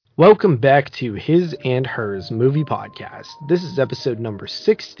Welcome back to His and Hers Movie Podcast. This is episode number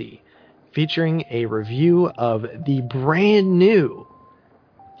 60, featuring a review of the brand new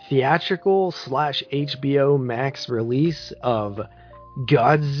theatrical / HBO Max release of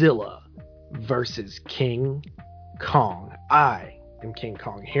Godzilla vs. King Kong. I am King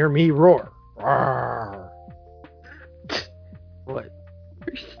Kong. Hear me roar. Roar. What?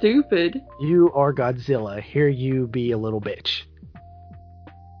 You're stupid. You are Godzilla. Hear you be a little bitch.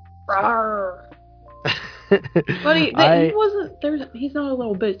 But he wasn't. He's not a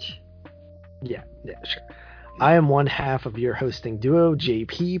little bitch. Yeah, sure. I am one half of your hosting duo,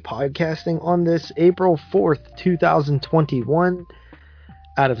 JP, podcasting on this April 4th, 2021,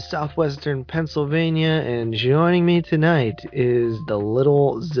 out of southwestern Pennsylvania, and joining me tonight is the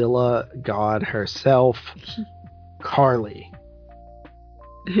little Zilla god herself, Carly.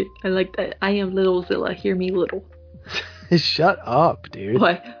 I like that. I am little Zilla. Hear me, little. Shut up, dude.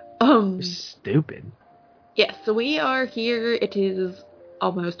 What? You're stupid. Yeah, so we are here. It is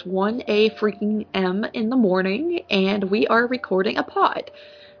almost 1 freaking m in the morning, and we are recording a pod.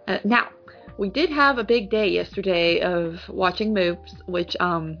 Now, we did have a big day yesterday of watching movies, which,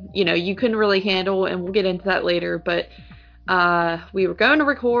 you couldn't really handle, and we'll get into that later, but we were going to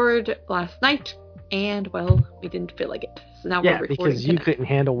record last night, and, well, we didn't feel like it. So now we're recording because you tonight. couldn't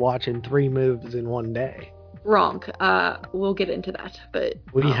handle watching 3 movies in one day. Wrong. We'll get into that, but...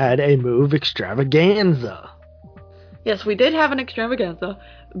 We had a move extravaganza. Yes, we did have an extravaganza,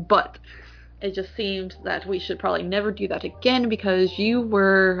 but it just seems that we should probably never do that again because you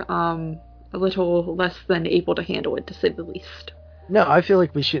were a little less than able to handle it, to say the least. No, I feel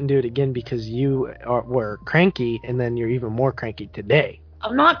like we shouldn't do it again because you were cranky, and then you're even more cranky today.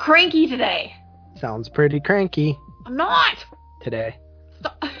 I'm not cranky today. Sounds pretty cranky. I'm not! Today.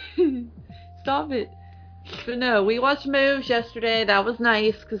 Stop, Stop it. But no, we watched movies yesterday. That was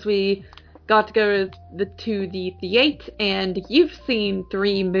nice because we got to go to the theater, and you've seen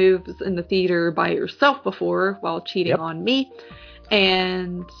 3 movies in the theater by yourself before while cheating on me.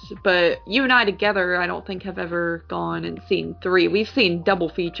 But you and I together, I don't think have ever gone and seen 3. We've seen double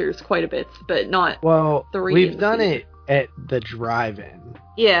features quite a bit, but not 3. We've done it at the drive-in.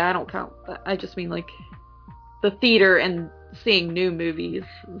 Yeah, I don't count that. I just mean like the theater and seeing new movies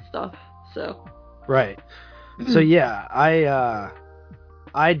and stuff. So. Right. So yeah,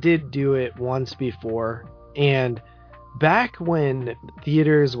 I did do it once before, and back when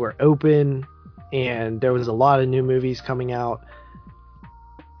theaters were open and there was a lot of new movies coming out,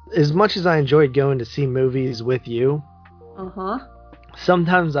 as much as I enjoyed going to see movies with you,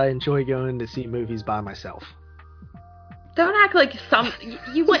 sometimes I enjoy going to see movies by myself. Don't act like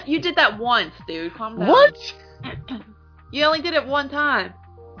you did that once, dude. Calm down. What? You only did it one time.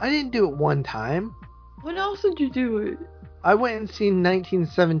 I didn't do it one time. When else did you do it? I went and seen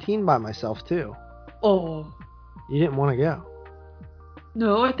 1917 by myself, too. Oh. You didn't want to go.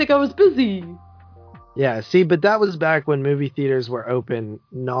 No, I think I was busy. Yeah, see, but that was back when movie theaters were open,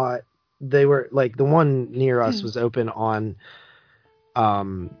 they were, like, the one near us was open on,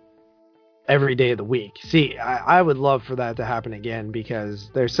 every day of the week. See, I would love for that to happen again, because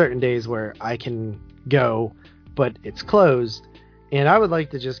there's certain days where I can go, but it's closed. And I would like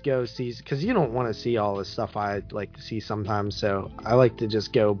to just go see, because you don't want to see all the stuff I'd like to see sometimes, so I like to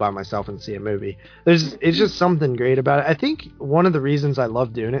just go by myself and see a movie. It's just something great about it. I think one of the reasons I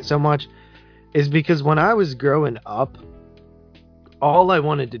love doing it so much is because when I was growing up, all I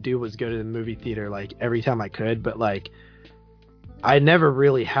wanted to do was go to the movie theater, like, every time I could, but, like, I never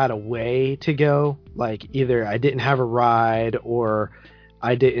really had a way to go. Like, either I didn't have a ride, or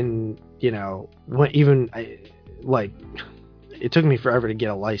I didn't, it took me forever to get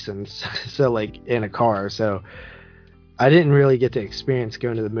a license, so, like, in a car, so I didn't really get to experience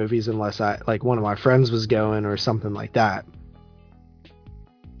going to the movies unless one of my friends was going or something like that.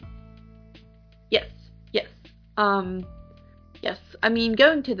 Yes. Yes. I mean,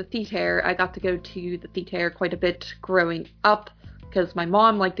 going to the theater, I got to go to the theater quite a bit growing up, because my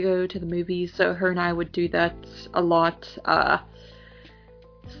mom liked to go to the movies, so her and I would do that a lot.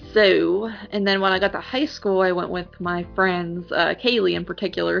 And then when I got to high school, I went with my friends, Kaylee in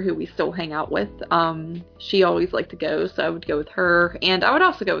particular, who we still hang out with. She always liked to go, so I would go with her, and I would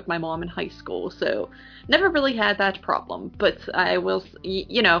also go with my mom in high school, so never really had that problem. But I will,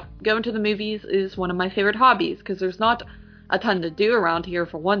 going to the movies is one of my favorite hobbies, because there's not a ton to do around here,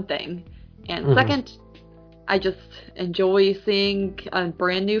 for one thing, and second, I just enjoy seeing a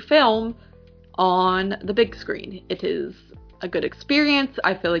brand new film on the big screen. It is a good experience.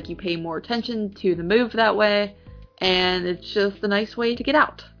 I feel like you pay more attention to the move that way, and it's just a nice way to get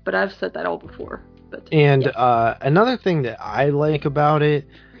out. But I've said that all before. But another thing that I like about it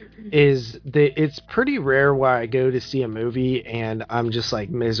is that it's pretty rare where I go to see a movie and I'm just like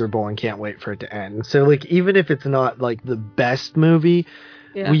miserable and can't wait for it to end. So like even if it's not like the best movie,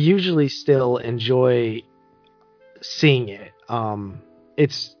 we usually still enjoy seeing it.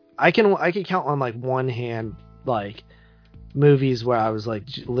 It's I can count on like one hand like movies where I was like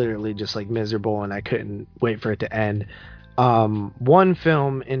literally just like miserable and I couldn't wait for it to end. One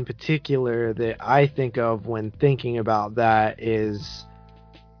film in particular that I think of when thinking about that is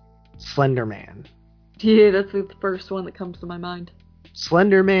Slender Man. Yeah, that's the first one that comes to my mind.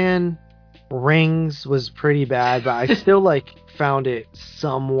 Slender Man, Rings was pretty bad, but I still like found it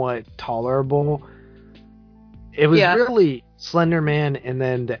somewhat tolerable. It was really Slender Man and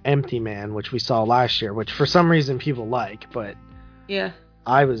then The Empty Man, which we saw last year, which for some reason people like, but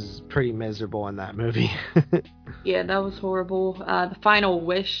I was pretty miserable in that movie. Yeah, that was horrible. The Final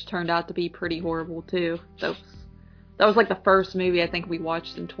Wish turned out to be pretty horrible too. That was like the first movie I think we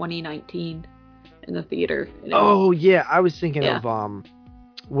watched in 2019 in the theater. I was thinking of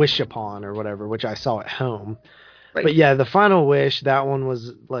Wish Upon or whatever, which I saw at home. Right. But yeah, The Final Wish, that one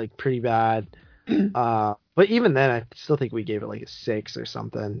was like pretty bad. But even then, I still think we gave it like a 6 or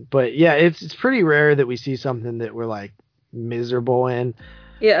something. But yeah, it's pretty rare that we see something that we're like miserable in.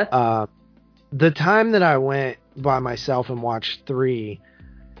 Yeah. The time that I went by myself and watched 3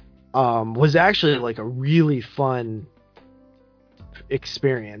 was actually like a really fun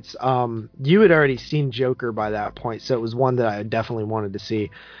experience. You had already seen Joker by that point, so it was one that I definitely wanted to see.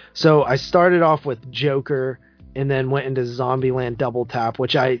 So I started off with Joker and then went into Zombieland Double Tap,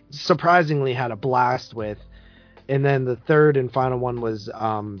 which I surprisingly had a blast with. And then the third and final one was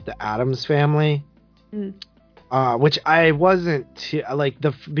The Addams Family, which I wasn't like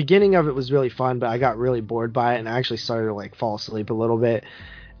the beginning of it was really fun, but I got really bored by it and I actually started to like fall asleep a little bit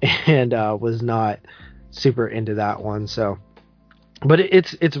and was not super into that one. So, but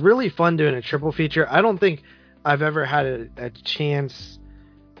it's really fun doing a triple feature. I don't think I've ever had a chance.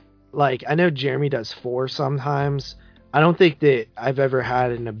 Like, I know Jeremy does 4 sometimes. I don't think that I've ever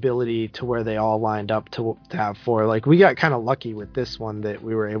had an ability to where they all lined up to have 4. Like, we got kind of lucky with this one that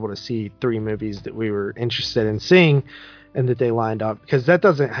we were able to see 3 movies that we were interested in seeing and that they lined up, because that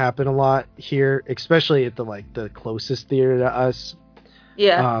doesn't happen a lot here, especially at the closest theater to us.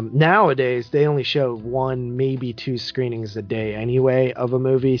 Yeah. Nowadays, they only show 1, maybe 2 screenings a day anyway of a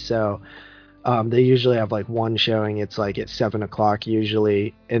movie, so they usually have like 1 showing. It's like at 7 o'clock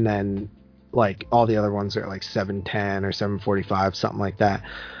usually, and then like all the other ones are like 7:10 or 7:45, something like that.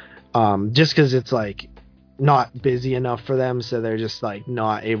 Just because it's like not busy enough for them, so they're just like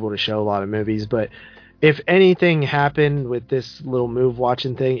not able to show a lot of movies. But if anything happened with this little move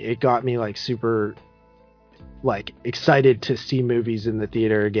watching thing, it got me like super like excited to see movies in the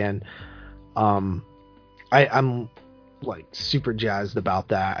theater again. I'm like super jazzed about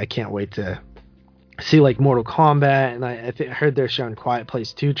that. I can't wait to see like Mortal Kombat, and I heard they're showing Quiet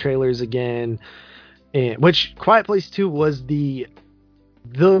Place 2 trailers again, and which Quiet Place 2 was the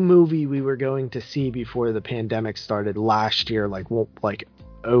movie we were going to see before the pandemic started last year, like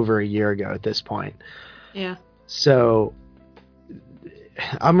over a year ago at this point. Yeah. So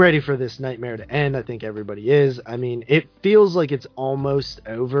I'm ready for this nightmare to end. I think everybody is. I mean, it feels like it's almost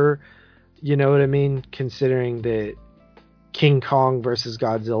over. You know what I mean? Considering that King Kong versus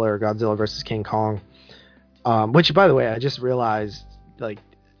Godzilla or Godzilla versus King Kong, which by the way, I just realized like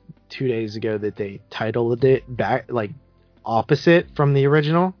 2 days ago that they titled it back like opposite from the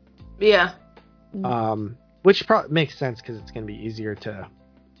original. Yeah. Which probably makes sense because it's going to be easier to,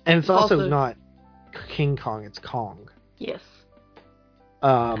 and it's also not King Kong, it's Kong. Yes.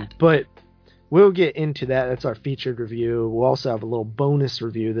 But we'll get into that. That's our featured review. We'll also have a little bonus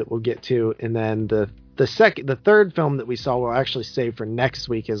review that we'll get to, and then the third film that we saw we'll actually save for next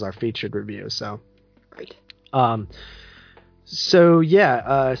week as our featured review. So, right. So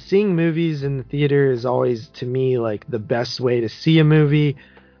yeah, seeing movies in the theater is always to me like the best way to see a movie.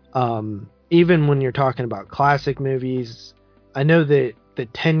 Even when you're talking about classic movies, I know that the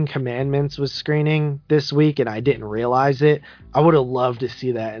 10 Commandments was screening this week and I didn't realize it. I would have loved to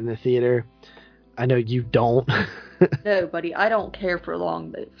see that in the theater. I know you don't. No, buddy, I don't care for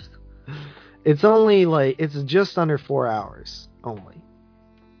long moves. It's only like, it's just under 4 hours only.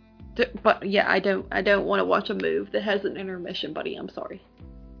 But yeah, I don't want to watch a move that has an intermission, buddy. I'm sorry.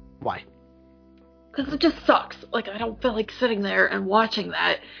 Why? Because it just sucks. Like, I don't feel like sitting there and watching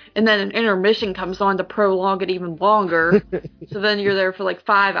that, and then an intermission comes on to prolong it even longer. So then you're there for like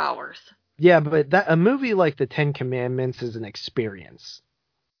 5 hours. Yeah, but a movie like The 10 Commandments is an experience.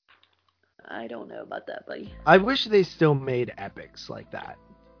 I don't know about that, buddy. I wish they still made epics like that.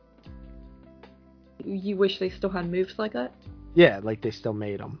 You wish they still had moves like that? Yeah, like they still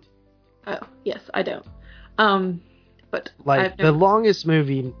made them. Oh, yes, I don't. But Like, the longest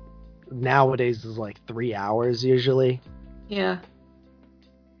movie nowadays is like 3 hours usually. Yeah.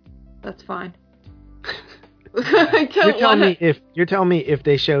 That's fine. You're telling me if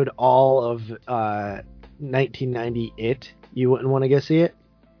they showed all of 1990 It, you wouldn't want to go see it?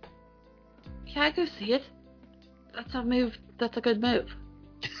 Yeah, I go see it. That's a move. That's a good move.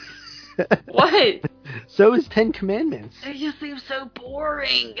 What? So is 10 Commandments. It just seems so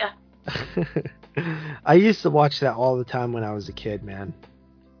boring. I used to watch that all the time when I was a kid, man.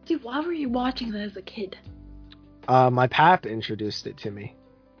 Dude, why were you watching that as a kid? My pap introduced it to me.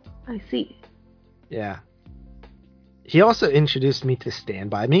 I see. Yeah. He also introduced me to Stand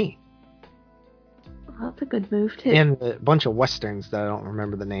By Me. Well, that's a good move, too. And a bunch of westerns that I don't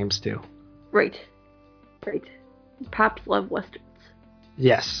remember the names to. Right. Paps love westerns.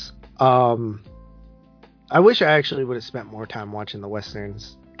 Yes. I wish I actually would have spent more time watching the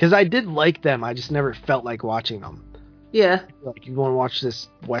westerns. Because I did like them, I just never felt like watching them. Yeah. Like, you want to watch this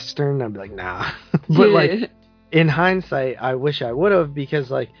western? I'd be like, nah. But, like, in hindsight, I wish I would have, because,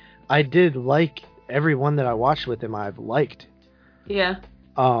 like, I did like every one that I watched with him, I've liked. Yeah.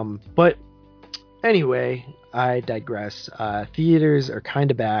 But, anyway, I digress. Theaters are kind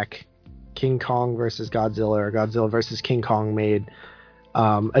of back. King Kong versus Godzilla, or Godzilla versus King Kong made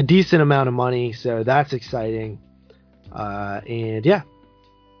a decent amount of money, so that's exciting. And yeah.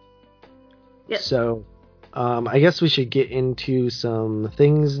 Yep. So, I guess we should get into some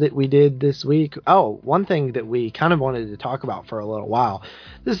things that we did this week. Oh, one thing that we kind of wanted to talk about for a little while.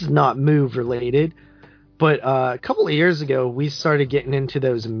 This is not move related, but a couple of years ago, we started getting into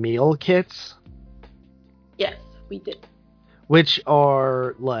those meal kits. Yes, we did. Which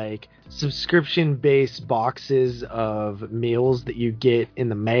are like subscription-based boxes of meals that you get in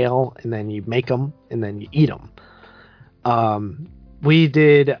the mail, and then you make them, and then you eat them.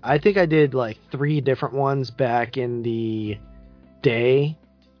 I think I did like 3 different ones back in the day.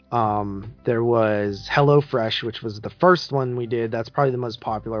 There was HelloFresh, which was the first one we did. That's probably the most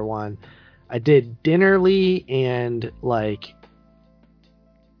popular one. I did Dinnerly and like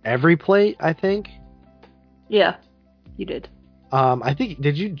Every Plate, I think. Yeah, you did. I think,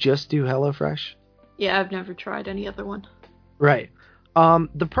 did you just do HelloFresh? Yeah, I've never tried any other one. Right.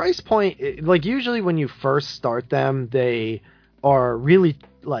 The price point, like usually when you first start them, they are really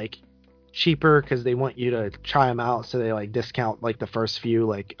like cheaper because they want you to try them out, so they like discount like the first few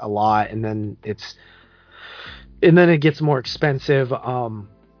like a lot, and then it gets more expensive.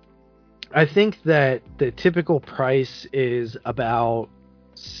 I think that the typical price is about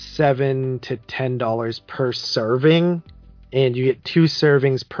 $7 to $10 per serving, and you get 2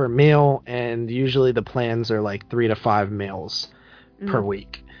 servings per meal, and usually the plans are like 3 to 5 meals per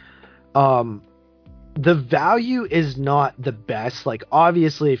week. The value is not the best. Like,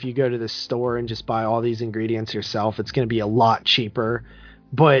 obviously, if you go to the store and just buy all these ingredients yourself, it's going to be a lot cheaper.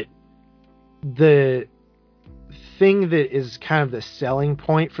 But the thing that is kind of the selling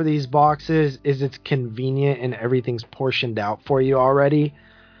point for these boxes is it's convenient and everything's portioned out for you already.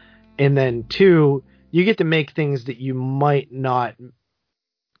 And then 2, you get to make things that you might not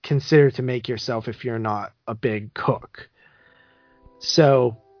consider to make yourself if you're not a big cook.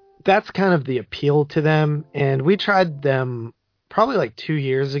 So that's kind of the appeal to them. And we tried them probably like 2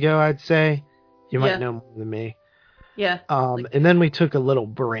 years ago, I'd say. You might know more than me. Yeah. And then we took a little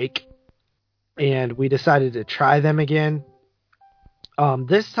break and we decided to try them again.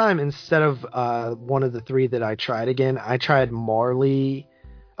 This time, instead of one of the 3 that I tried again, I tried Martha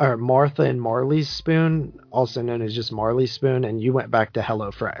and Marley's Spoon, also known as just Marley's Spoon, and you went back to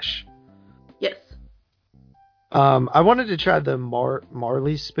HelloFresh. Yes. I wanted to try the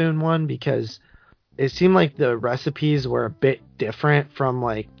Marley's Spoon one because it seemed like the recipes were a bit different from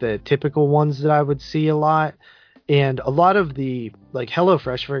like the typical ones that I would see a lot. And a lot of the, like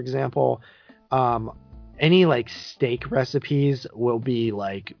HelloFresh, for example, any like steak recipes will be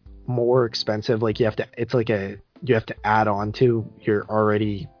like more expensive. Like you have to add on to your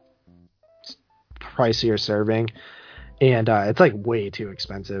already pricier serving, and it's like way too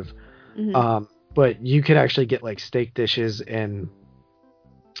expensive. But you could actually get like steak dishes in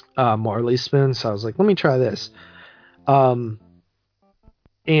Marley's Spoon, so I was like, let me try this. And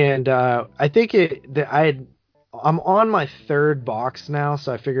I think I'm on my 3rd box now,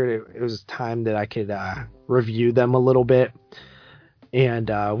 so I figured it was time that I could review them a little bit.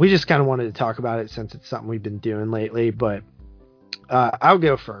 And we just kind of wanted to talk about it since it's something we've been doing lately. But I'll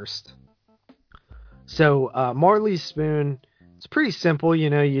go first. So Marley's Spoon, it's pretty simple.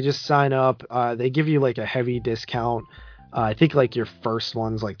 You just sign up. They give you like a heavy discount. I think like your first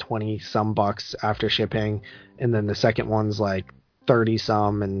one's like 20 some bucks after shipping, and then the second one's like 30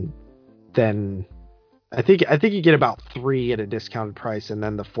 some, and then I think you get about 3 at a discounted price, and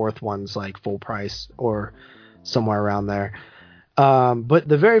then the fourth one's like full price or somewhere around there. But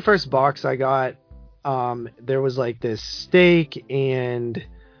the very first box I got, there was like this steak and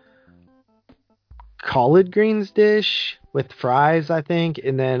collard greens dish with fries, I think,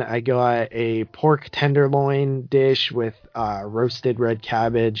 and then I got a pork tenderloin dish with roasted red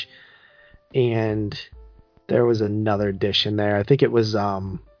cabbage, and there was another dish in there. I think it was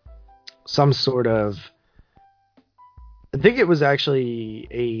some sort of, I think it was actually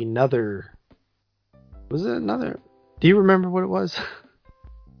another, was it another, do you remember what it was?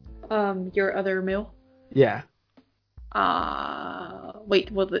 Your other meal? Yeah.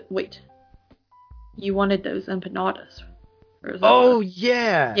 Wait. You wanted those empanadas. Oh,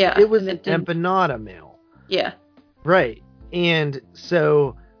 yeah. Yeah. It was an empanada meal. Yeah. Right. And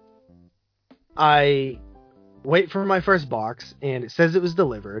so I wait for my first box, and it says it was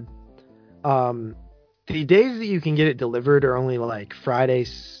delivered. The days that you can get it delivered are only like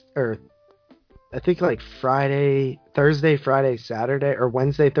Fridays, or I think like Thursday, Friday, Saturday, or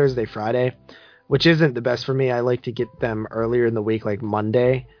Wednesday, Thursday, Friday, which isn't the best for me. I like to get them earlier in the week, like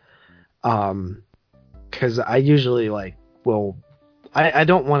Monday. Because I usually I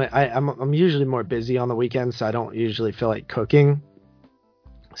don't want to, I'm usually more busy on the weekends, so I don't usually feel like cooking.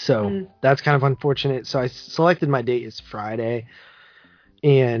 So that's kind of unfortunate. So I selected my date as Friday,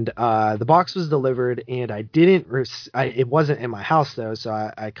 and the box was delivered, and I didn't, it wasn't in my house though. So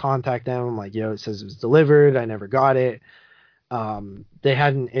I contact them. I'm like, yo, it says it was delivered. I never got it. They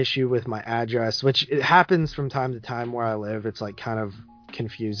had an issue with my address, which it happens from time to time where I live. It's like kind of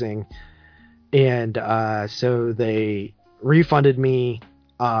confusing. And so they refunded me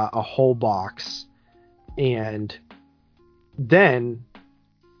a whole box, and then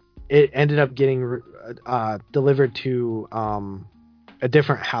it ended up getting delivered to a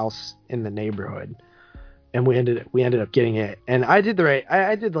different house in the neighborhood, and we ended up getting it. And I did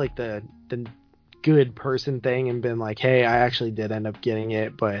I did like the good person thing and been like, hey, I actually did end up getting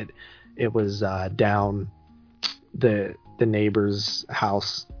it, but it was down the neighbor's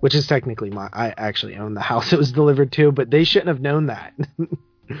house, which is technically I actually own the house it was delivered to, but they shouldn't have known that.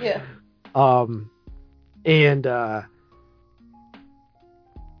 Yeah. And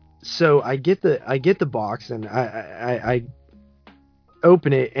so I get the box, and I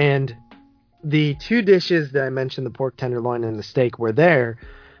open it, and the 2 dishes that I mentioned, the pork tenderloin and the steak, were there,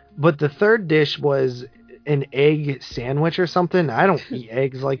 but the third dish was an egg sandwich or something. I don't eat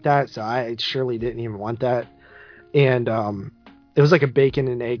eggs like that, so I surely didn't even want that. And it was like a bacon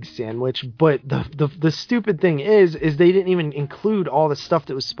and egg sandwich, but the stupid thing is they didn't even include all the stuff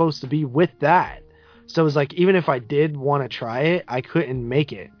that was supposed to be with that. So it was like, even if I did want to try it, I couldn't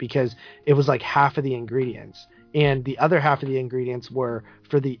make it because it was like half of the ingredients, and the other half of the ingredients were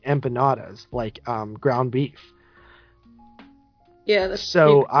for the empanadas, like ground beef. Yeah.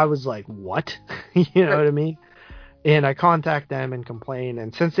 So I was like, what? You know what I mean? And I contact them and complain,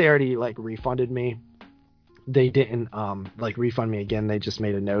 and since they already like refunded me, they didn't like refund me again. They just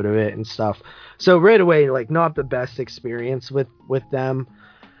made a note of it and stuff. So right away, like, not the best experience with them.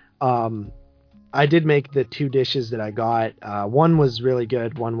 I did make the 2 dishes that I got. One was really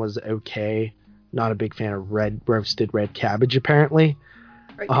good. One was okay. Not a big fan of roasted red cabbage, apparently.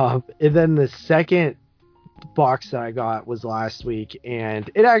 Right. And then the second box that I got was last week, and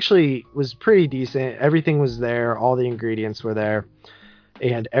it actually was pretty decent. Everything was there. All the ingredients were there,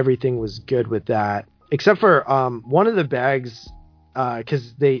 and everything was good with that. Except for one of the bags,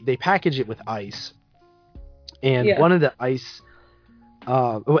 because they package it with ice. And one of the ice,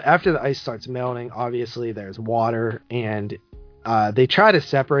 after the ice starts melting, obviously there's water, and they try to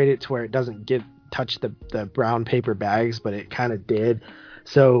separate it to where it doesn't touch the brown paper bags, but it kind of did.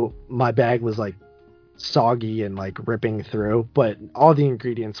 So my bag was like soggy and like ripping through, but all the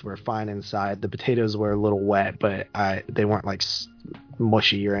ingredients were fine inside. The potatoes were a little wet, but they weren't like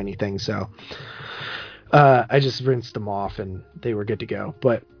mushy or anything. So I just rinsed them off and they were good to go.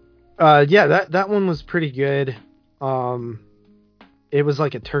 But yeah, that one was pretty good. It was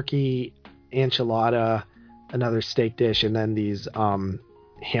like a turkey enchilada, another steak dish, and then these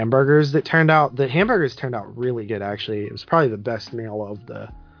hamburgers the hamburgers turned out really good, actually. It was probably the best meal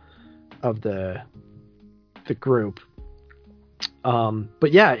of the group.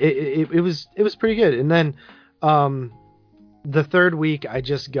 But yeah, it was pretty good. And then the third week I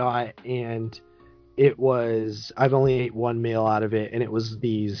just got, and I've only ate one meal out of it, and it was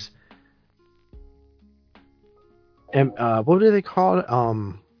these what do they call it?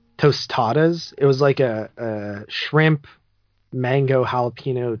 Tostadas. It was like a shrimp mango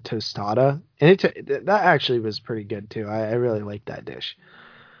jalapeno tostada, and that actually was pretty good too. I really liked that dish.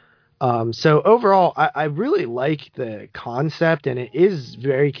 So overall, I really like the concept, and it is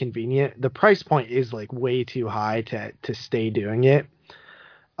very convenient. The price point is like way too high to stay doing it.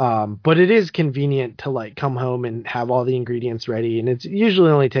 But it is convenient to like come home and have all the ingredients ready, and it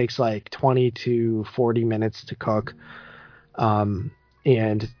usually only takes like 20 to 40 minutes to cook. And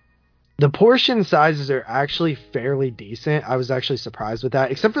the portion sizes are actually fairly decent. I was actually surprised with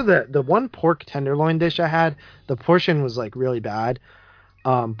that, except for the one pork tenderloin dish I had. The portion was like really bad.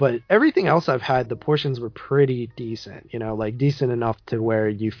 But everything else I've had, the portions were pretty decent, like decent enough to where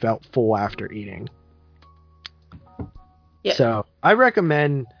you felt full after eating. Yeah. So I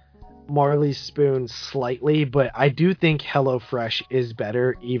recommend Marley's Spoon slightly, but I do think HelloFresh is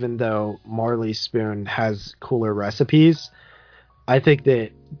better, even though Marley's Spoon has cooler recipes. I think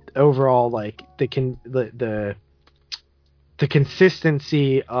that overall, like the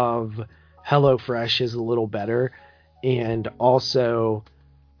consistency of HelloFresh is a little better, and also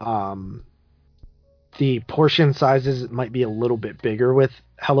the portion sizes might be a little bit bigger with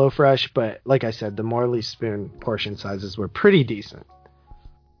HelloFresh, but like I said, the Marley Spoon portion sizes were pretty decent.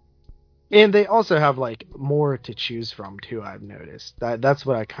 And they also have like more to choose from too, I've noticed. That's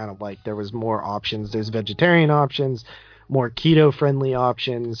what I kind of like. There was more options. There's vegetarian options, more keto friendly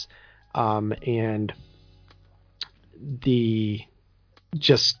options, and the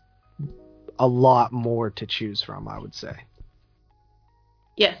just a lot more to choose from, I would say.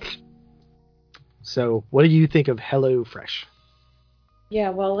 Yes. So, what do you think of HelloFresh? Yeah,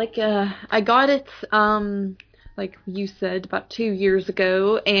 well, like, I got it, like you said, about 2 years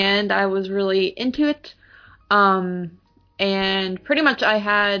ago, and I was really into it. And pretty much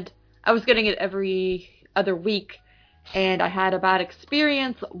I was getting it every other week, and I had a bad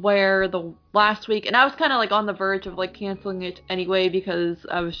experience where the last week, and I was kind of like on the verge of like canceling it anyway because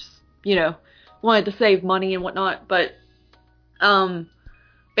I was just, wanted to save money and whatnot, but,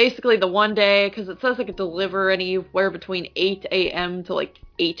 basically the one day, because it says I could deliver anywhere between 8 a.m. to like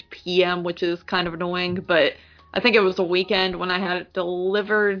 8 p.m., which is kind of annoying, but I think it was a weekend when I had it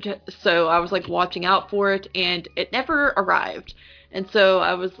delivered, so I was like watching out for it, and it never arrived. And so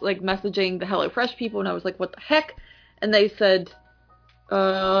I was like messaging the HelloFresh people, and I was like, what the heck? And they said,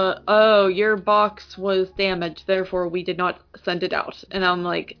 oh, your box was damaged, therefore we did not send it out. And I'm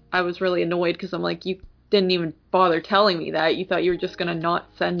like, I was really annoyed, because I'm like, you didn't even bother telling me that. You thought you were just going to not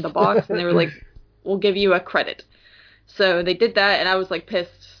send the box, and they were like, we'll give you a credit. So they did that, and I was like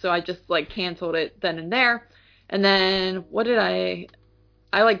pissed, so I just like canceled it then and there. And then what did I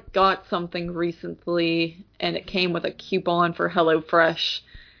like got something recently, and it came with a coupon for HelloFresh,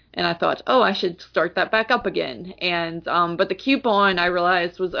 and I thought, oh, I should start that back up again. And but the coupon, I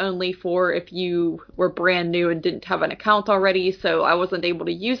realized, was only for if you were brand new and didn't have an account already, so I wasn't able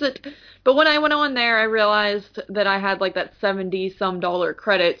to use it. But when I went on there, I realized that I had like that $70-some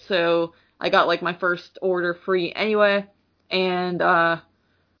credit, so I got like my first order free anyway. And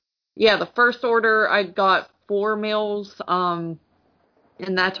yeah, the first order I got 4 meals, and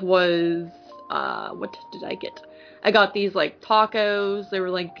that was what did I get? I got these like tacos. They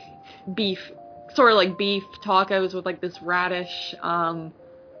were like sort of like beef tacos with like this radish, I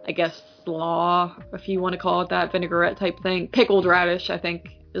guess slaw, if you want to call it that, vinaigrette type thing. Pickled radish, I think,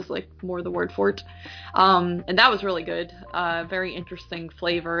 is like more the word for it. And that was really good. Very interesting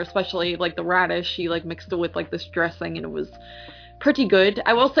flavor, especially like the radish. You like mixed it with like this dressing, and it was pretty good.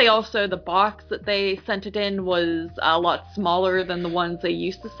 I will say also the box that they sent it in was a lot smaller than the ones they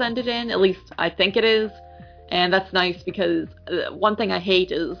used to send it in. At least I think it is. And that's nice, because one thing I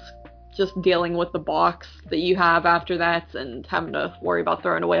hate is just dealing with the box that you have after that and having to worry about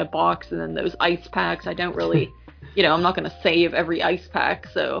throwing away a box, and then those ice packs. I don't really, I'm not going to save every ice pack,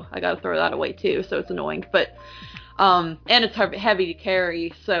 so I got to throw that away too, so it's annoying. But, and it's heavy to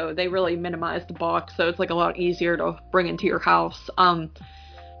carry, so they really minimized the box, so it's like a lot easier to bring into your house. But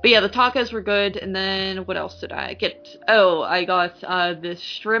yeah, the tacos were good, and then what else did I get? Oh, I got this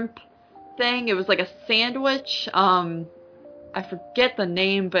shrimp thing. It was like a sandwich. I forget the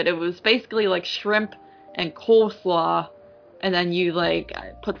name, but it was basically like shrimp and coleslaw, and then you like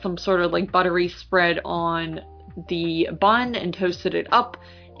put some sort of like buttery spread on the bun and toasted it up,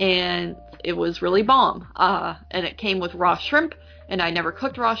 and it was really bomb. And it came with raw shrimp, and I never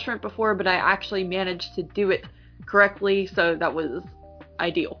cooked raw shrimp before, but I actually managed to do it correctly, so that was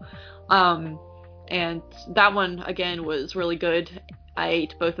ideal. And that one again was really good. I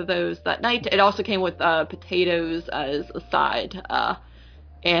ate both of those that night. It also came with potatoes as a side.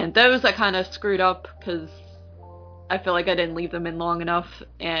 And those I kind of screwed up because I feel like I didn't leave them in long enough,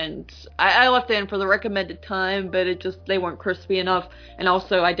 and I left it in for the recommended time, but they weren't crispy enough, and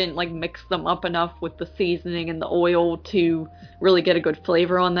also I didn't, like, mix them up enough with the seasoning and the oil to really get a good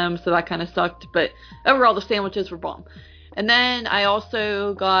flavor on them, so that kind of sucked, but overall the sandwiches were bomb. And then I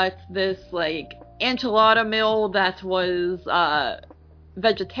also got this, like, enchilada meal that was,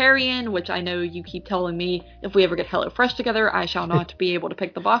 vegetarian, which I know you keep telling me if we ever get HelloFresh together, I shall not be able to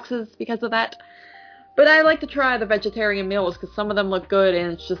pick the boxes because of that. But I like to try the vegetarian meals because some of them look good,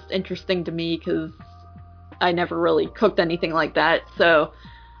 and it's just interesting to me because I never really cooked anything like that. So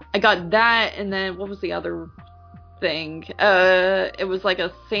I got that, and then what was the other thing? It was like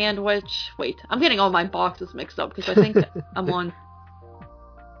a sandwich. Wait, I'm getting all my boxes mixed up because I think I'm on...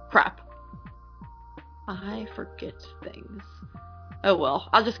 Crap. I forget things. Oh well,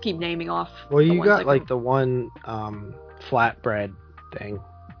 I'll just keep naming off. Well, you got like the one flatbread thing.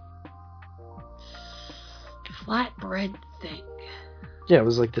 Flatbread thing. Yeah, it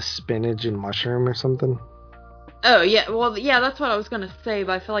was like the spinach and mushroom or something. Oh yeah, well yeah, that's what I was gonna say,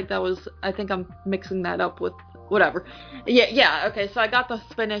 but I feel like that was. I think I'm mixing that up with whatever. Yeah. Okay, so I got the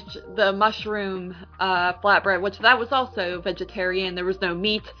spinach, the mushroom flatbread, which that was also vegetarian. There was no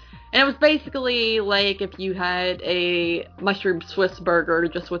meat. And it was basically like if you had a mushroom Swiss burger,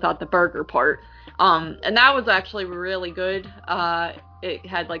 just without the burger part. And that was actually really good. It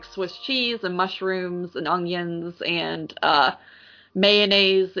had like Swiss cheese and mushrooms and onions and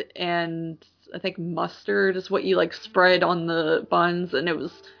mayonnaise and I think mustard is what you like spread on the buns. And it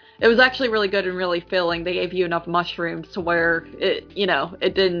was actually really good and really filling. They gave you enough mushrooms to where it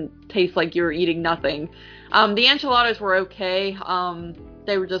didn't taste like you were eating nothing. The enchiladas were okay.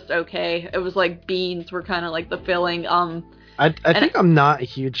 They were just okay. It was like beans were kind of like the filling. I think I'm not a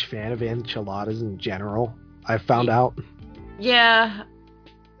huge fan of enchiladas in general. I found out. Yeah.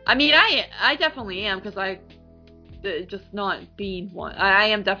 I mean, I definitely am because just not bean one. I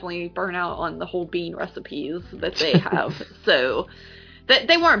am definitely burnt out on the whole bean recipes that they have. So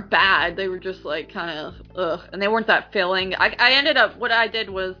they weren't bad. They were just like kind of ugh, and they weren't that filling. I ended up, what I did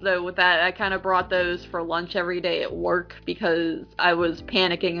was though with that, I kind of brought those for lunch every day at work because I was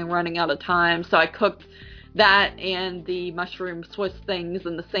panicking and running out of time. So I cooked that and the mushroom Swiss things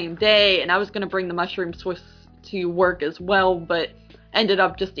in the same day, and I was going to bring the mushroom Swiss to work as well, but ended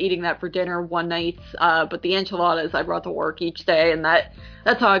up just eating that for dinner one night. But the enchiladas I brought to work each day, and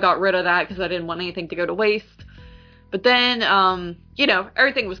that's how I got rid of that because I didn't want anything to go to waste. But then,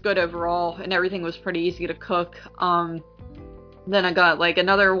 everything was good overall, and everything was pretty easy to cook. Then I got, like,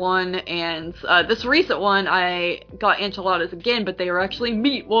 another one, and this recent one, I got enchiladas again, but they were actually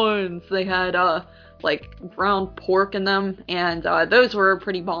meat ones. They had, like, ground pork in them, and those were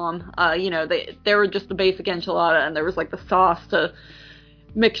pretty bomb. They were just the basic enchilada, and there was, like, the sauce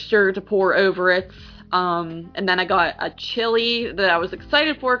mixture to pour over it. And then I got a chili that I was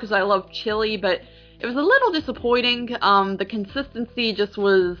excited for, because I love chili, but it was a little disappointing. The consistency just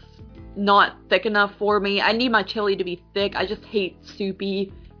was not thick enough for me. I need my chili to be thick. I just hate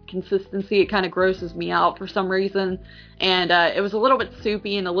soupy consistency. It kind of grosses me out for some reason. And it was a little bit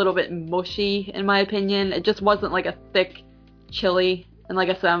soupy and a little bit mushy, in my opinion. It just wasn't like a thick chili. And like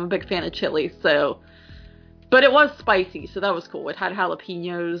I said, I'm a big fan of chili, so... But it was spicy, so that was cool. It had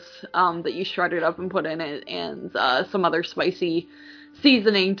jalapenos that you shredded up and put in it, and some other spicy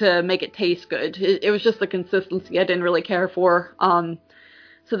seasoning to make it taste good. It was just the consistency I didn't really care for.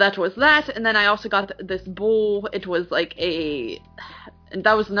 So that was that, and then I also got this bowl. It was like and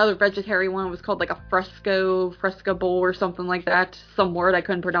that was another vegetarian one. It was called like a fresca bowl or something like that. Some word I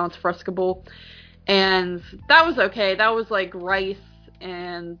couldn't pronounce, fresca bowl. And that was okay. That was like rice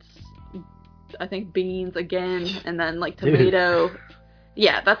and I think beans again, and then like tomato. Dude.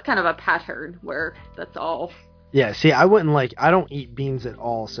 Yeah, that's kind of a pattern where that's all. Yeah, see, I don't eat beans at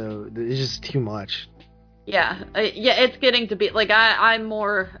all, so it's just too much. Yeah, it's getting to be, like, I'm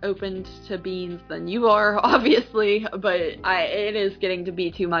more open to beans than you are, obviously, but it is getting to be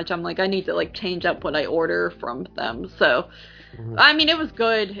too much. I'm like, I need to, like, change up what I order from them, so, I mean, it was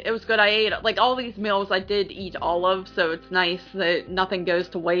good. I ate, like, all these meals I did eat all of, so it's nice that nothing goes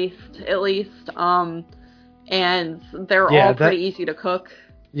to waste, at least, and they're all pretty easy to cook.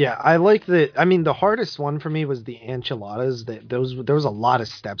 Yeah, I like that. I mean, the hardest one for me was the enchiladas. There was a lot of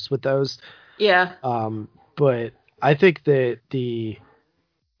steps with those. Yeah. But I think that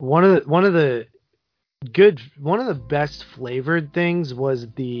one of the best flavored things was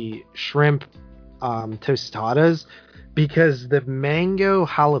the shrimp tostadas, because the mango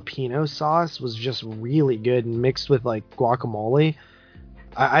jalapeno sauce was just really good and mixed with like guacamole.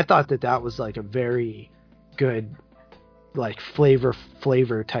 I thought that was like a very good like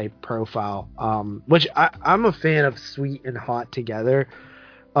flavor type profile. Which I'm a fan of sweet and hot together.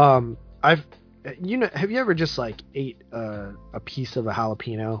 I've have you ever just like ate a piece of a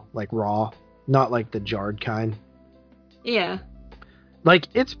jalapeno like raw, not like the jarred kind? Yeah. Like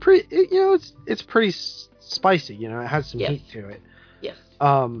it's pretty, it's pretty spicy. It has some heat to it. Yes.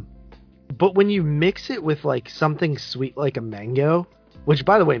 But when you mix it with like something sweet like a mango, which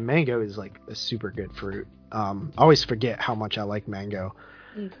by the way, mango is like a super good fruit. I always forget how much I like mango.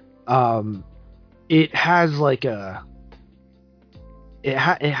 It has like a,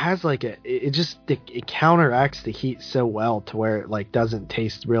 it counteracts the heat so well to where it like doesn't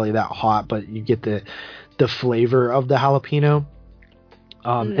taste really that hot, but you get the flavor of the jalapeno.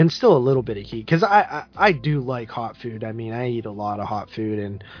 And still a little bit of heat, because I do like hot food. I mean, I eat a lot of hot food,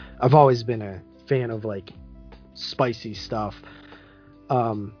 and I've always been a fan of like spicy stuff.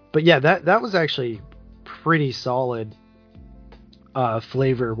 But yeah, that was actually pretty solid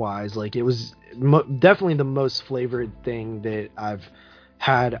flavor wise. Like it was definitely the most flavored thing that I've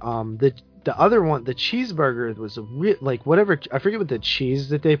had. The other one, the cheeseburger, was like whatever, I forget what the cheese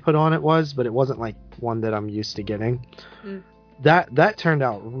that they put on it was, but it wasn't like one that I'm used to getting. That turned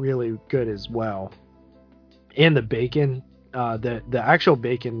out really good as well. And the bacon, the actual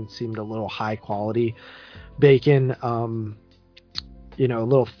bacon seemed a little high quality bacon, a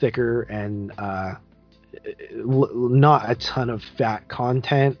little thicker and not a ton of fat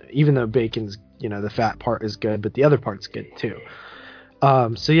content, even though bacon's, the fat part is good, but the other part's good too.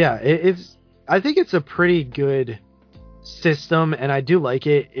 So yeah, I think it's a pretty good system, and I do like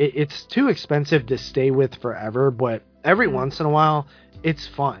it. It's too expensive to stay with forever, but every once in a while it's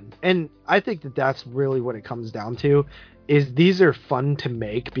fun. And I think that that's really what it comes down to, is these are fun to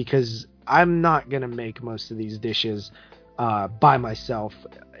make, because I'm not going to make most of these dishes by myself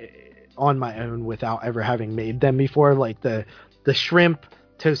on my own without ever having made them before. Like the shrimp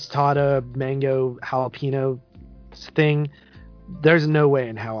tostada mango jalapeno thing, there's no way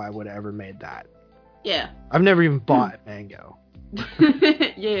in hell I would have ever made that. Yeah. I've never even bought mango.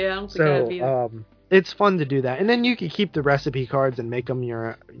 Yeah, I don't think I have either. It's fun to do that, and then you can keep the recipe cards and make them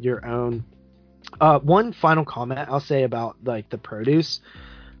your own. One final comment I'll say about like the produce.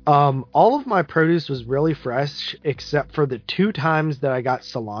 All of my produce was really fresh, except for the 2 times that I got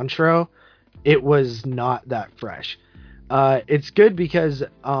cilantro. It was not that fresh. It's good because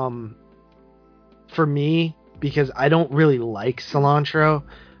for me, because I don't really like cilantro.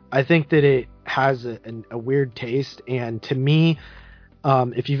 I think that it has a weird taste, and to me,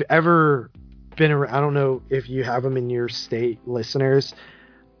 if you've ever been around, I don't know if you have them in your state, listeners,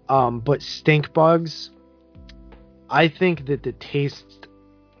 but stink bugs, I think that the taste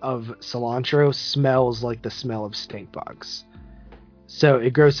of cilantro smells like the smell of stink bugs, so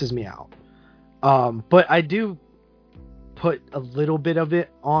it grosses me out. But I do put a little bit of it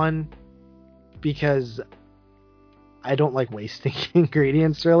on because I don't like wasting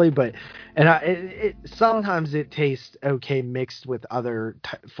ingredients really, but sometimes it tastes okay mixed with other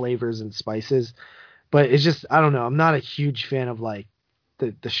flavors and spices, but it's just, I don't know, I'm not a huge fan of like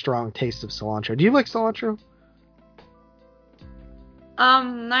the strong taste of cilantro. Do you like cilantro? I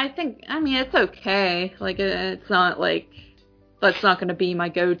mean, it's okay. Like, it's not like, that's not going to be my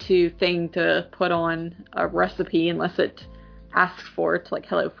go-to thing to put on a recipe unless it asks for it, like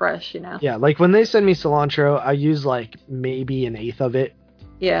HelloFresh, Yeah, like when they send me cilantro, I use like maybe 1/8 of it.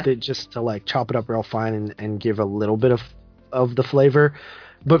 Yeah. Just to like chop it up real fine and give a little bit of the flavor.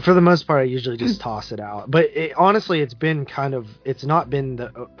 But for the most part, I usually just toss it out. But honestly, it's not been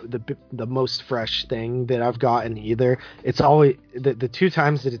the most fresh thing that I've gotten either. It's always the 2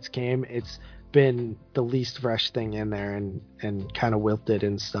 times that it's been the least fresh thing in there and kind of wilted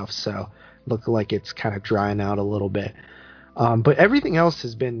and stuff. So look like it's kind of drying out a little bit. But everything else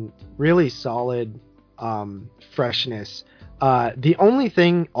has been really solid freshness. The only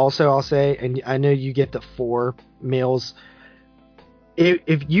thing also I'll say, and I know you get the 4 meals,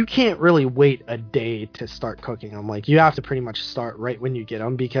 if you can't really wait a day to start cooking them, like you have to pretty much start right when you get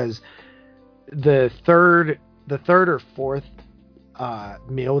them, because the third or fourth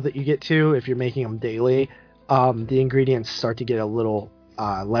meal that you get to, if you're making them daily, the ingredients start to get a little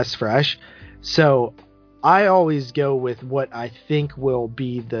less fresh. So I always go with what I think will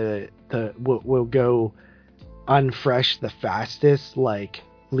be will go unfresh the fastest, like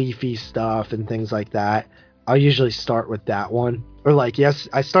leafy stuff and things like that. I'll usually start with that one. Or like, yes,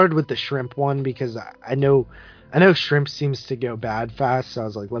 I started with the shrimp one because I know shrimp seems to go bad fast, so I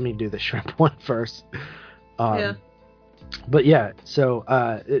was like, let me do the shrimp one first. Yeah. But yeah, so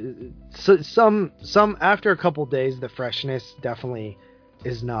some after a couple days, the freshness definitely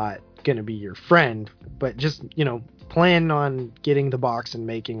is not going to be your friend, but just planning on getting the box and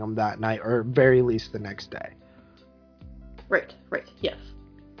making them that night, or very least the next day. Right, yes.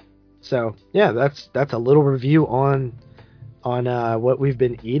 So yeah, that's a little review on what we've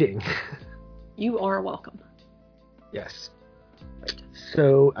been eating. You are welcome. Yes. Right.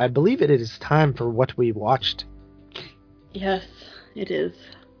 So I believe it is time for what we watched. Yes, it is.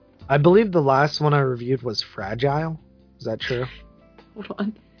 I believe the last one I reviewed was Fragile. Is that true? Hold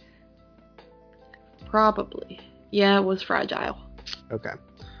on. Probably. Yeah, it was Fragile. Okay.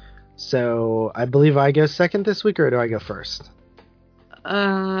 So I believe I go second this week, or do I go first?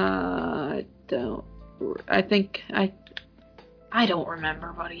 I don't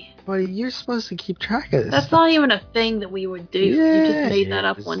remember, buddy. Buddy, you're supposed to keep track of this. That's stuff. not even a thing that we would do. Yeah, you just made that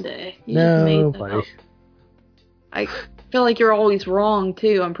up one day. You just made that up. I feel like you're always wrong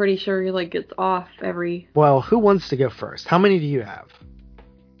too. I'm pretty sure you're like it's off every. Well, who wants to go first? How many do you have?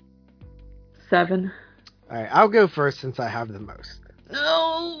 7. All right, I'll go first since I have the most.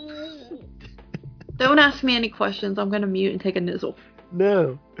 No. Don't ask me any questions. I'm gonna mute and take a nizzle.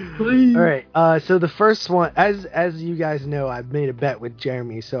 No. Please. All right. So the first one, as you guys know, I've made a bet with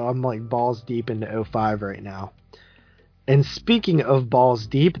Jeremy, so I'm like balls deep into 05 right now. And speaking of balls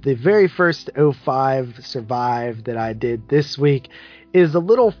deep, the very first 05 Survive that I did this week is a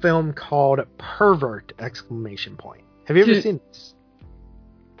little film called Pervert! Exclamation point. Have you ever seen this?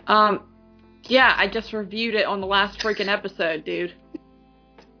 Yeah, I just reviewed it on the last freaking episode, dude.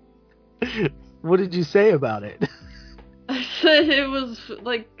 What did you say about it? I said it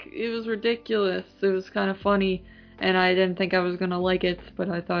was ridiculous. It was kind of funny, and I didn't think I was gonna like it, but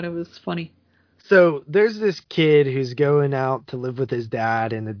I thought it was funny. So there's this kid who's going out to live with his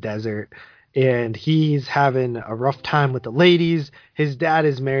dad in the desert, and he's having a rough time with the ladies. His dad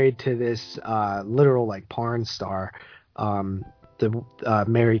is married to this literal like porn star.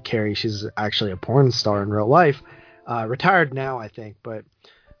 Mary Carey, she's actually a porn star in real life. Retired now, I think, but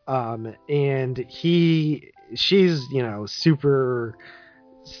and she's, you know, super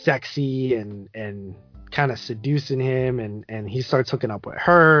sexy and kind of seducing him, and he starts hooking up with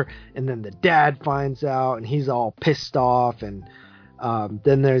her, and then the dad finds out and he's all pissed off, and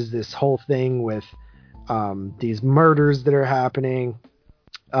then there's this whole thing with these murders that are happening,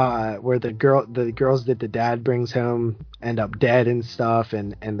 where the girls that the dad brings home end up dead and stuff,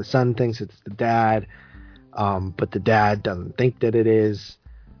 and the son thinks it's the dad, but the dad doesn't think that it is,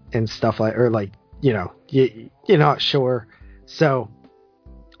 and stuff like, or like, you know, you're not sure. So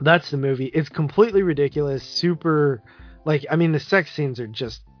that's the movie. It's completely ridiculous, super, like, I mean, the sex scenes are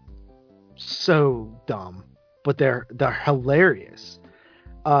just so dumb, but they're hilarious.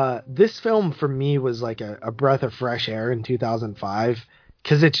 This film for me was like a breath of fresh air in 2005,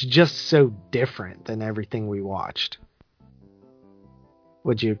 because it's just so different than everything we watched.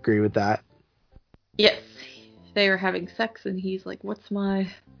 Would you agree with that? Yes. They were having sex, and he's like, what's my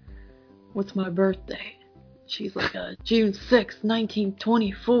birthday? She's like, June 6th,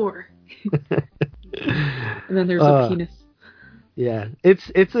 1924. And then there's a penis. Yeah,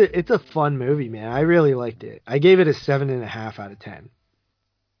 it's a fun movie, man. I really liked it. I gave it a 7.5 out of 10.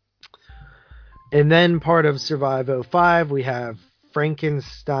 And then part of Survive 05, we have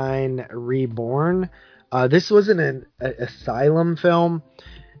Frankenstein Reborn. This was an asylum film,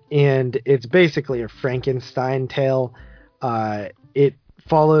 and it's basically a Frankenstein tale. It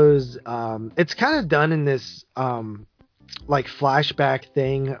follows, it's kind of done in this like flashback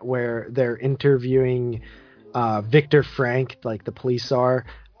thing where they're interviewing Victor Frank, like the police are,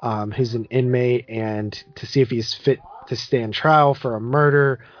 who's an inmate, and to see if he's fit to stand trial for a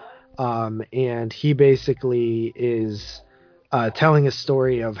murder. And he basically is telling a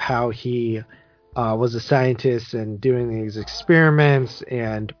story of how he was a scientist and doing these experiments,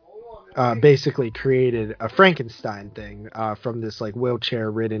 and basically created a Frankenstein thing from this like wheelchair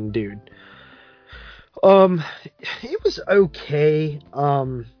ridden dude. It was okay.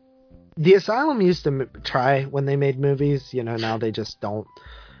 The Asylum used to try when they made movies, you know, now they just don't.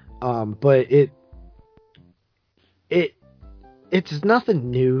 But it's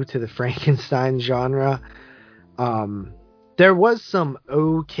nothing new to the Frankenstein genre. There was some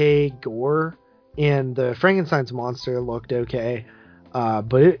okay gore, and the Frankenstein's monster looked okay.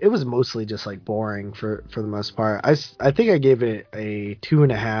 But it was mostly just like boring for the most part. I think I gave it a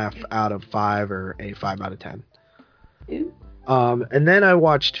 2.5 out of 5 or a 5 out of 10. Ew. And then I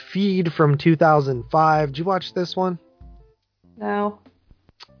watched Feed from 2005. Did you watch this one? No.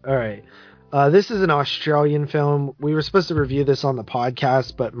 All right. This is an Australian film. We were supposed to review this on the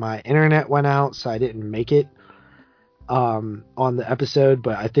podcast, but my internet went out, so I didn't make it on the episode.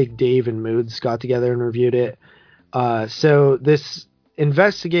 But I think Dave and Moods got together and reviewed it. So this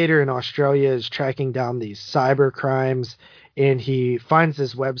investigator in Australia is tracking down these cyber crimes, and he finds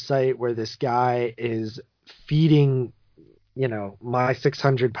this website where this guy is feeding, my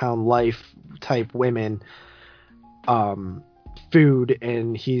 600-pound life type women food,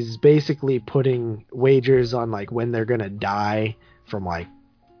 and he's basically putting wagers on like when they're gonna die from like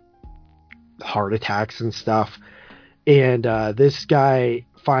heart attacks and stuff. And this guy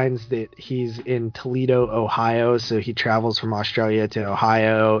finds that he's in Toledo, Ohio, so he travels from Australia to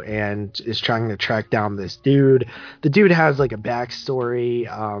Ohio and is trying to track down this dude. The dude has like a backstory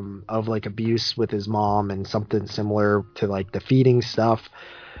of like abuse with his mom and something similar to like the feeding stuff.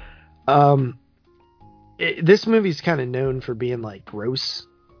 This movie's kind of known for being like gross,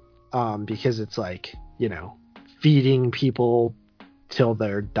 because it's like, feeding people till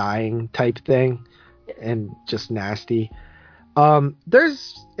they're dying type thing, and just nasty.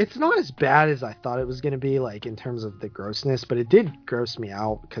 It's not as bad as I thought it was going to be, like in terms of the grossness, but it did gross me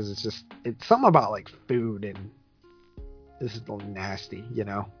out because it's something about like food, and this is a little nasty,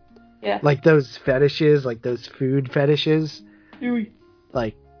 Yeah. Like those fetishes, like those food fetishes. Ewy.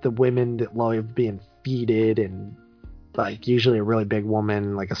 Like the women that love being feeded, and like usually a really big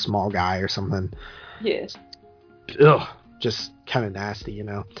woman, like a small guy or something. Yeah. Ugh, just kind of nasty,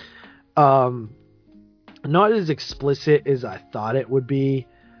 Not as explicit as I thought it would be.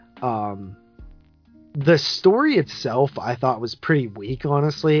 The story itself I thought was pretty weak,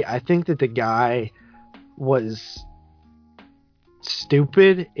 honestly. I think that the guy was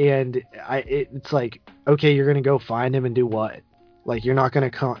stupid, and it's like, okay, you're gonna go find him and do what? Like, you're not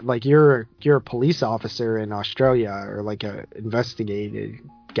gonna come, like, you're a police officer in Australia, or like a investigative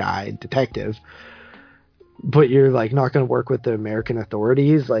guy, detective, but you're like not gonna work with the American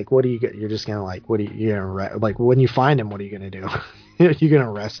authorities. Like, what do you get? You're just gonna like, what do you gonna like when you find him? What are you gonna do? You're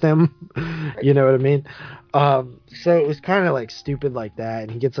gonna arrest him? You know what I mean? So it was kind of like stupid like that,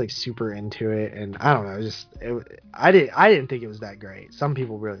 and he gets like super into it, and I don't know, I didn't think it was that great. Some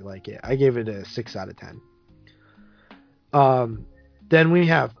people really like it. I gave it a 6 out of 10. Then we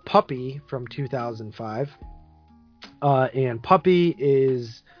have Puppy from 2005. And Puppy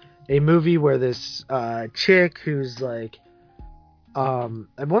is a movie where this chick who's like, I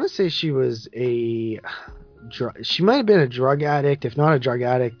want to say she was she might have been a drug addict, if not a drug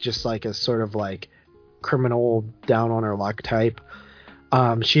addict, just like a sort of like criminal down on her luck type.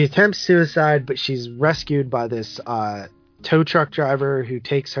 She attempts suicide, but she's rescued by this tow truck driver who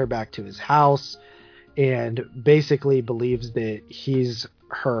takes her back to his house and basically believes that he's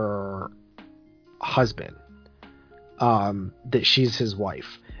her husband, that she's his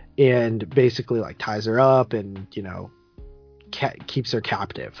wife, and basically like ties her up and keeps her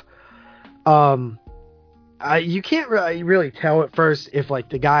captive. You can't really tell at first if like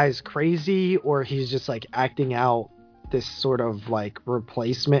the guy's crazy or he's just like acting out this sort of like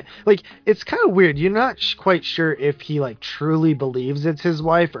replacement. Like, it's kind of weird. You're not quite sure if he like truly believes it's his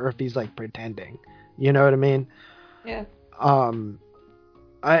wife or if he's like pretending. You know what I mean? Yeah. That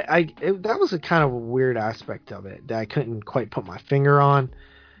was a kind of a weird aspect of it that I couldn't quite put my finger on.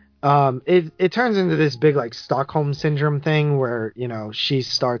 It turns into this big like Stockholm syndrome thing where, she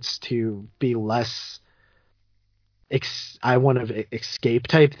starts to be less I want to escape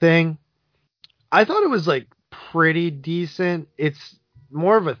type thing. I thought it was like pretty decent. It's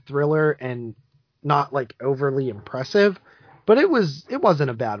more of a thriller and not like overly impressive, but it wasn't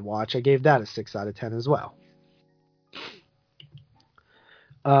a bad watch. I gave that a 6 out of 10 as well.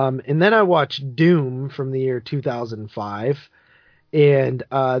 And then I watched Doom from the year 2005. And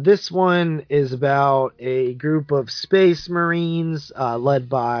this one is about a group of space marines led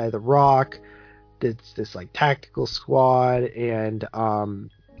by The Rock. It's this like tactical squad, and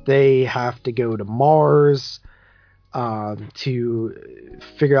they have to go to Mars to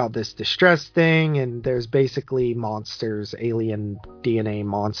figure out this distress thing. And there's basically monsters, alien DNA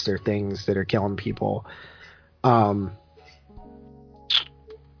monster things that are killing people.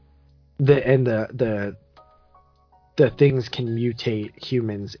 The things can mutate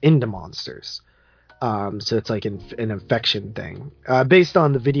humans into monsters. So it's like an infection thing. Based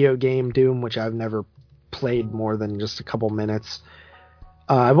on the video game Doom, which I've never played more than just a couple minutes.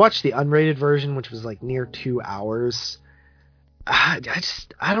 I watched the unrated version, which was like near 2 hours. I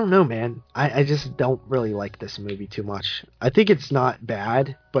don't know, man. I just don't really like this movie too much. I think it's not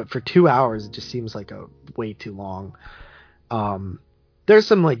bad, but for 2 hours, it just seems like a way too long. There's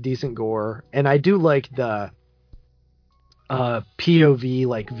some like decent gore, and I do like the POV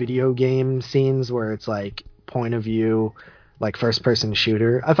like video game scenes where it's like point of view, like first person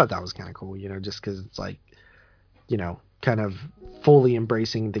shooter. I thought that was kind of cool, just because it's like, kind of fully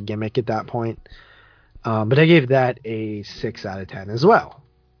embracing the gimmick at that point. But I gave that a 6 out of 10 as well.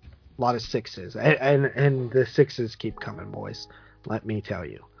 A lot of sixes. And the sixes keep coming, boys. Let me tell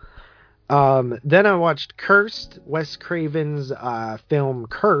you. Then I watched Cursed, Wes Craven's film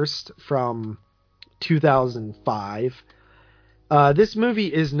Cursed from 2005. This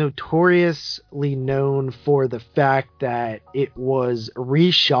movie is notoriously known for the fact that it was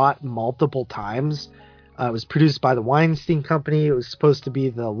reshot multiple times. It was produced by the Weinstein Company. It was supposed to be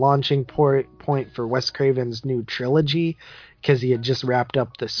the launching point for Wes Craven's new trilogy, because he had just wrapped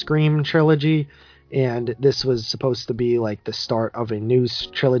up the Scream trilogy, and this was supposed to be like the start of a new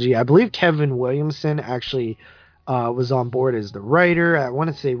trilogy. I believe Kevin Williamson actually was on board as the writer. I want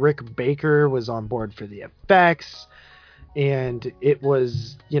to say Rick Baker was on board for the effects, and it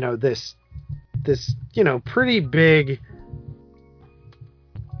was, this pretty big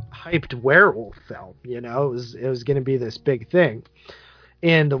hyped werewolf film. It was going to be this big thing,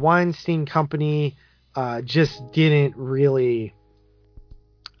 and the Weinstein Company just didn't really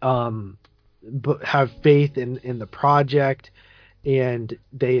have faith in the project, and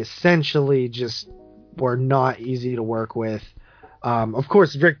they essentially just were not easy to work with. Of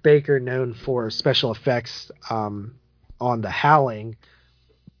course, Rick Baker, known for special effects on The Howling,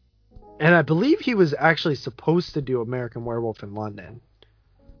 and I believe he was actually supposed to do American Werewolf in London.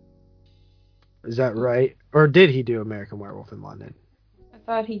 Is that right? Or did he do American Werewolf in London? I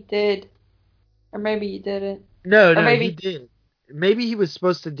thought he did. Or maybe he didn't. No, he did. Maybe he was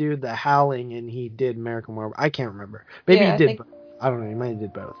supposed to do The Howling and he did American Werewolf. I can't remember. Maybe he did both. I don't know. He might have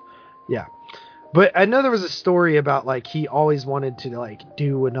did both. Yeah. But I know there was a story about, like, he always wanted to, like,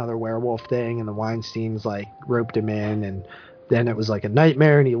 do another werewolf thing, and the Weinsteins, like, roped him in, and then it was, like, a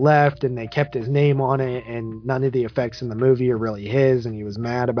nightmare, and he left, and they kept his name on it, and none of the effects in the movie are really his, and he was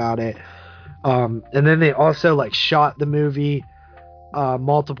mad about it. And then they also, like, shot the movie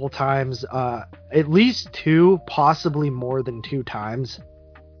multiple times, at least 2, possibly more than 2 times.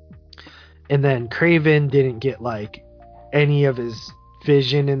 And then Craven didn't get, like, any of his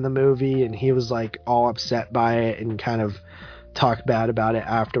vision in the movie, and he was, like, all upset by it and kind of talked bad about it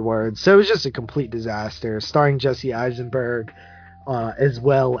afterwards. So it was just a complete disaster, starring Jesse Eisenberg, as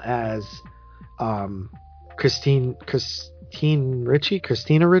well as Christina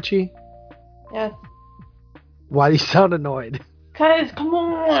Ricci. Yes. Why do you sound annoyed? Guys, come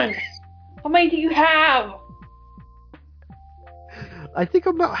on! How many do you have? I think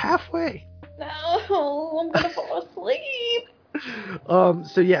I'm about halfway. No, I'm gonna fall asleep.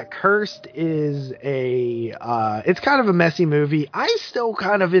 So yeah, Cursed is it's kind of a messy movie. I still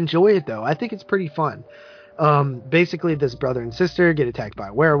kind of enjoy it though. I think it's pretty fun. Basically this brother and sister get attacked by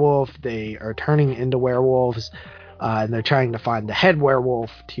a werewolf. They are turning into werewolves, and they're trying to find the head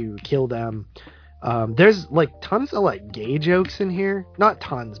werewolf to kill them. There's like tons of like gay jokes in here. Not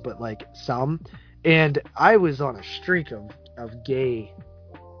tons, but like some. And I was on a streak of gay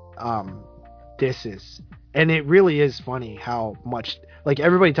disses. And it really is funny how much, like,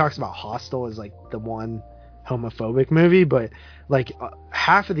 everybody talks about Hostel as like the one homophobic movie, but like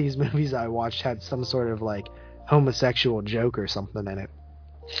half of these movies I watched had some sort of like homosexual joke or something in it.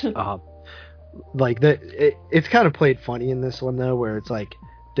 Like it's kind of played funny in this one though, where it's like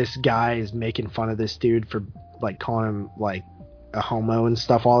this guy is making fun of this dude for like calling him like a homo and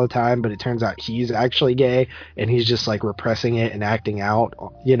stuff all the time, but it turns out he's actually gay and he's just like repressing it and acting out,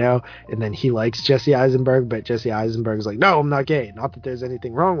 and then he likes Jesse Eisenberg, but Jesse Eisenberg's like, no, I'm not gay, not that there's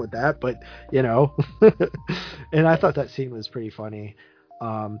anything wrong with that, but and I thought that scene was pretty funny.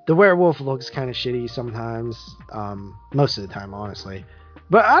 The werewolf looks kind of shitty sometimes, most of the time honestly,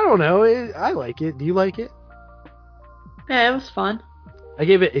 but I don't know, I like it. Do you like it? Yeah, it was fun. I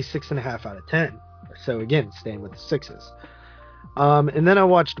gave it a 6.5 out of 10, so again, staying with the sixes. And then I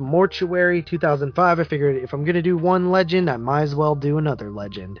watched Mortuary 2005. I figured if I'm going to do one legend, I might as well do another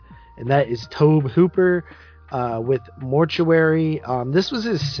legend. And that is Tobe Hooper with Mortuary. This was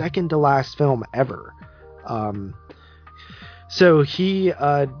his second to last film ever. So he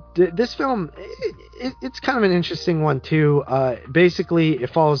this film, it's kind of an interesting one too. Basically, it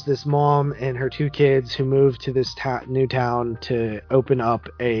follows this mom and her 2 kids who move to this new town to open up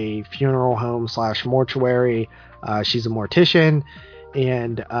a funeral home / mortuary. She's a mortician,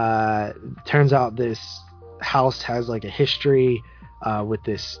 and turns out this house has like a history with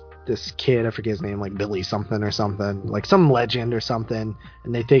this kid. I forget his name, like Billy something or something, like some legend or something,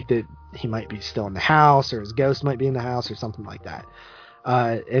 and they think that he might be still in the house, or his ghost might be in the house, or something like that.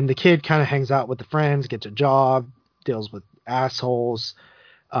 And the kid kind of hangs out with the friends, gets a job, deals with assholes,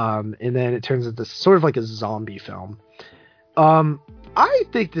 and then it turns into sort of like a zombie film. I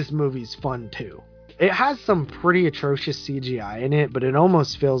think this movie's fun too. It has some pretty atrocious CGI in it, but it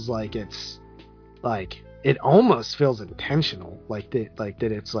almost feels like it's like it almost feels intentional, like that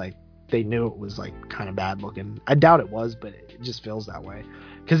it's like they knew it was like kind of bad looking. I doubt it was, but it just feels that way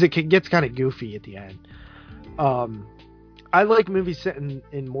because it gets kind of goofy at the end. I like movies set in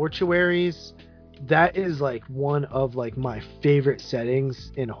mortuaries. That is like one of like my favorite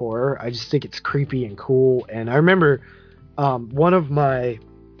settings in horror. I just think it's creepy and cool. And I remember one of my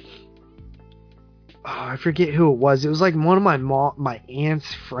I forget who it was. It was like one of my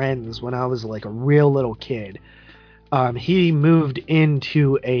aunt's friends when I was like a real little kid. He moved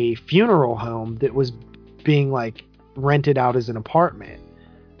into a funeral home that was being like rented out as an apartment.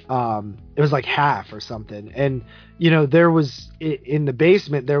 It was like half or something. And, you know, there was in the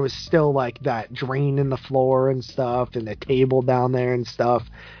basement, there was still like that drain in the floor and stuff and the table down there and stuff.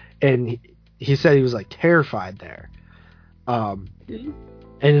 And he said he was like terrified there.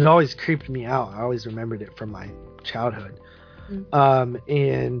 And it always creeped me out. I always remembered it from my childhood.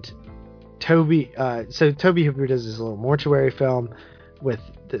 And Toby Hooper does this little mortuary film with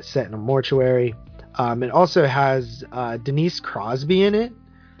the set in a mortuary. It also has Denise Crosby in it,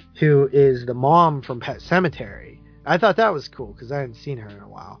 who is the mom from Pet Sematary. I thought that was cool because I hadn't seen her in a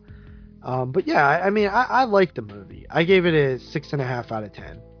while. But yeah, I mean, I liked the movie. I gave it a 6.5 out of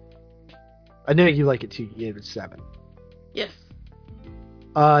 10. I know you like it too. You gave it 7. Yes.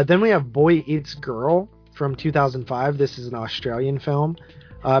 Then we have Boy Eats Girl from 2005. This is an Australian film.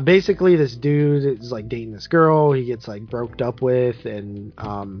 Basically, this dude is like dating this girl he gets like broke up with, and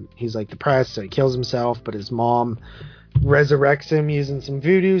he's like depressed, so he kills himself. But his mom resurrects him using some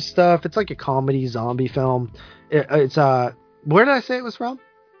voodoo stuff. It's like a comedy zombie film. It's where did I say it was from?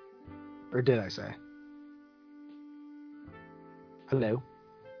 Or did I say? Hello?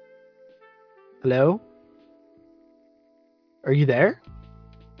 Hello? Are you there?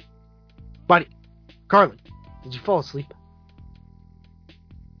 Buddy. Carlin, did you fall asleep?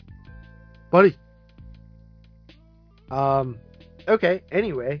 Buddy. Okay,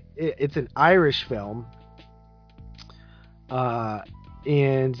 anyway, it's an Irish film.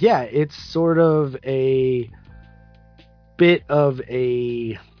 And yeah, it's sort of a bit of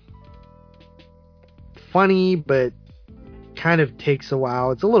a funny, but kind of takes a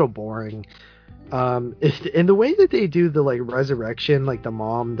while. It's a little boring. And the way that they do the like resurrection, like the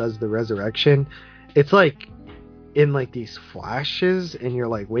mom does the resurrection, it's like in like these flashes, and you're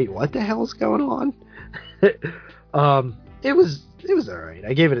like, wait, what the hell's going on? It was all right.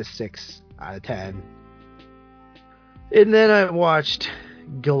 I gave it a 6 out of 10. And then I watched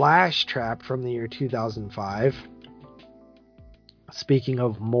Glass Trap from the year 2005. Speaking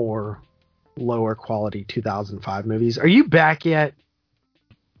of more lower quality 2005 movies, are you back yet?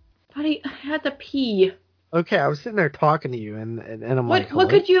 Buddy, I had to pee. Okay, I was sitting there talking to you, and I'm what, like, what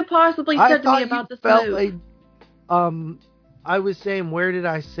could you have possibly said to me about this movie? I was saying, where did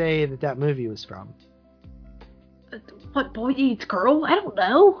I say that movie was from? What, Boy Eats Girl? I don't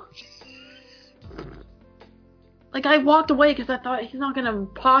know. Like, I walked away because I thought he's not going to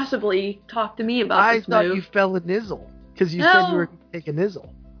possibly talk to me about this movie. I thought you fell a nizzle because you said you were going to take a nizzle.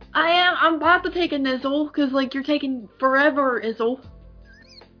 I am. I'm about to take a nizzle because, like, you're taking forever, Izzle.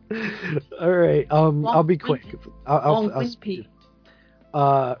 All right. I'll be quick. I'll speed.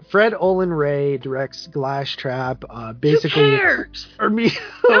 Fred Olin Ray directs Glass Trap. Basically, who cares? Or me.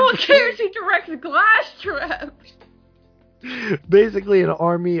 No one cares. He directs Glass Trap. Basically, an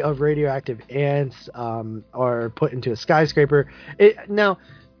army of radioactive ants are put into a skyscraper. Now,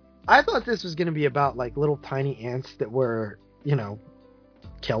 I thought this was going to be about like little tiny ants that were, you know,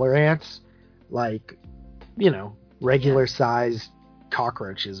 killer ants, like, you know, regular sized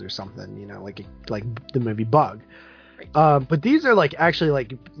cockroaches or something, you know, like the movie Bug. But these are like actually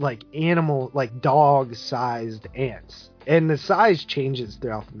like animal, like dog sized ants, and the size changes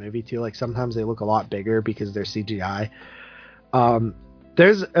throughout the movie too. Like sometimes they look a lot bigger because they're CGI.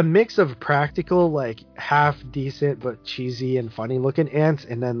 There's a mix of practical, like half decent but cheesy and funny looking ants,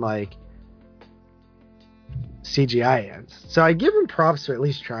 and then like CGI ants. So I give them props for at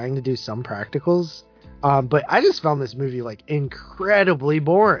least trying to do some practicals. But I just found this movie like incredibly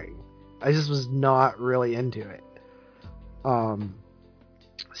boring. I just was not really into it.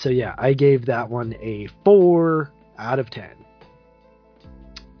 So yeah, I gave that one a 4 out of 10.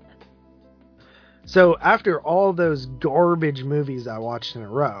 So after all those garbage movies I watched in a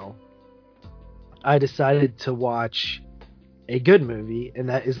row, I decided to watch a good movie, and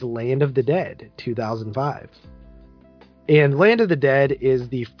that is Land of the Dead, 2005. And Land of the Dead is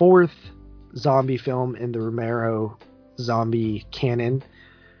the 4th zombie film in the Romero zombie canon.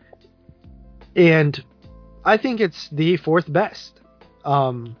 And I think it's the 4th best.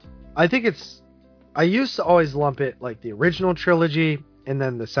 I used to always lump it like the original trilogy and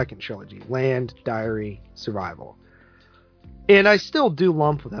then the second trilogy, Land, Diary, Survival. And I still do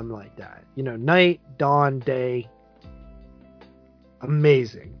lump them like that. You know, night, dawn, day,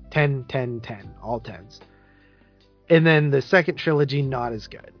 amazing. 10, 10, 10, all 10s. And then the second trilogy, not as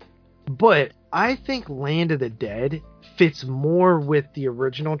good. But I think Land of the Dead fits more with the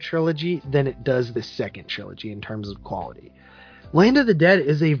original trilogy than it does the second trilogy in terms of quality. Land of the Dead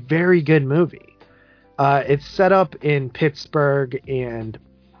is a very good movie. It's set up in Pittsburgh, and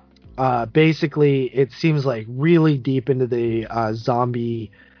basically it seems like really deep into the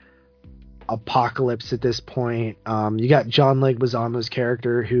zombie apocalypse at this point. You got John Leguizamo's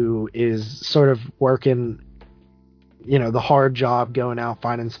character, who is sort of working, you know, the hard job, going out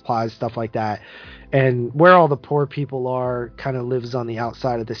finding supplies, stuff like that, and where all the poor people are kind of lives on the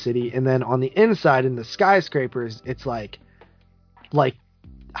outside of the city, and then on the inside in the skyscrapers it's like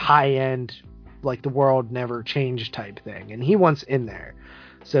high end, like the world never changed type thing, and he wants in there,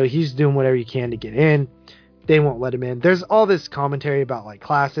 so he's doing whatever he can to get in. They won't let him in. There's all this commentary about like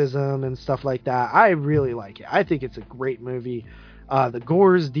classism and stuff like that. I really like it. I think it's a great movie. The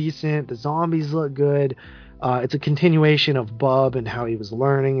gore is decent, the zombies look good. It's a continuation of Bub and how he was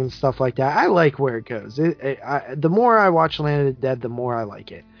learning and stuff like that. I like where it goes. The more I watch Land of the Dead, the more I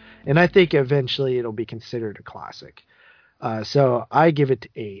like it. And I think eventually it'll be considered a classic. So I give it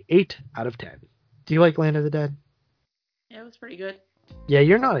a 8 out of 10. Do you like Land of the Dead? Yeah, it was pretty good. Yeah,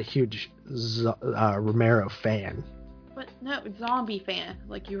 you're not a huge Romero fan. But no, zombie fan,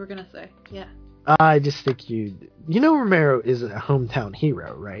 like you were gonna say. Yeah. I just think you know Romero is a hometown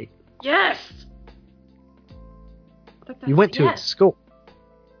hero, right? Yes! You went to his school.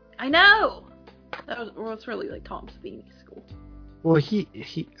 I know! It's really like Tom Savini's school. Well,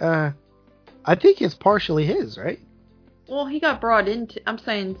 I think it's partially his, right? Well, he got brought into... I'm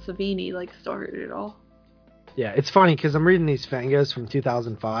saying Savini, like, started it all. Yeah, it's funny, because I'm reading these Fangos from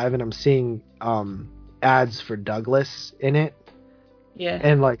 2005, and I'm seeing ads for Douglas in it. Yeah.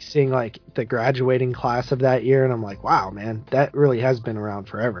 And, like, seeing, like, the graduating class of that year, and I'm like, wow, man, that really has been around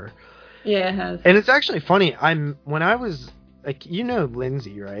forever. Yeah, it has. And it's actually funny, when I was, like, you know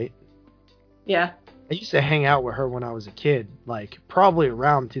Lindsay, right? Yeah. I used to hang out with her when I was a kid, like, probably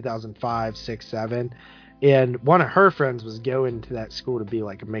around 2005, 6, 7, and one of her friends was going to that school to be,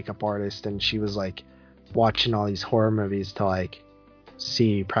 like, a makeup artist, and she was, like, watching all these horror movies to, like,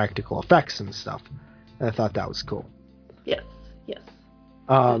 see practical effects and stuff. And I thought that was cool. Yes, yes.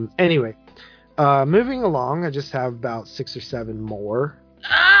 Anyway, moving along, I just have about 6 or 7 more.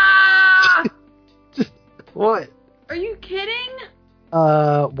 Ah! What? Are you kidding?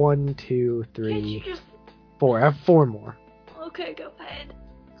 1, 2, 3, 4. I have 4 more. Okay, go ahead.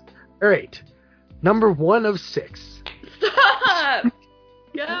 All right. Number 1 of 6. Stop!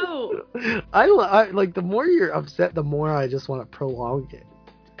 Go! I like, the more you're upset, the more I just want to prolong it.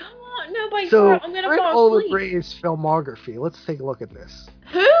 Come on, nobody. So, I'm gonna fall Ola asleep. Bray's filmography. Let's take a look at this.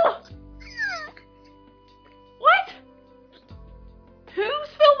 Who? What? Who's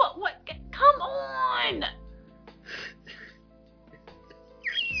film? What? Come on!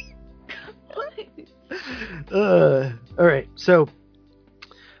 All right. So,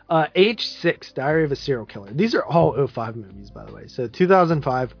 Age 6, Diary of a Serial Killer. These are all 05 movies, by the way. So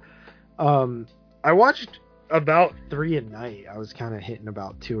 2005. I watched about 3 a night. I was kind of hitting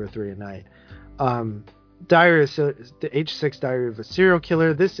about 2 or 3 a night. The Age 6, Diary of a Serial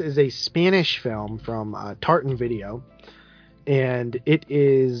Killer. This is a Spanish film from Tartan Video. And it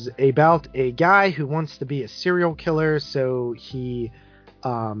is about a guy who wants to be a serial killer. So he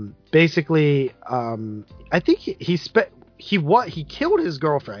basically, I think he killed his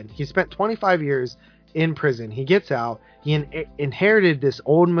girlfriend. He spent 25 years in prison. He gets out. He inherited this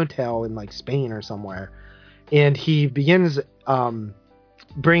old motel in like Spain or somewhere, and he begins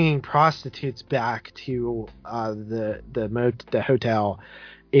bringing prostitutes back to the hotel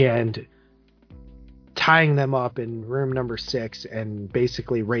and tying them up in room number 6 and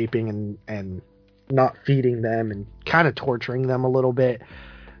basically raping and not feeding them and kind of torturing them a little bit.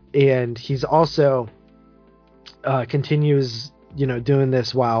 And he's also continues, doing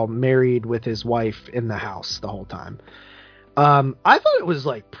this while married with his wife in the house the whole time. I thought it was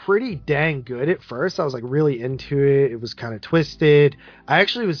like pretty dang good at first. I was like really into it. It was kind of twisted. I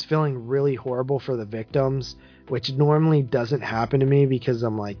actually was feeling really horrible for the victims, which normally doesn't happen to me because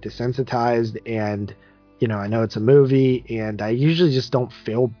I'm like desensitized and, I know it's a movie and I usually just don't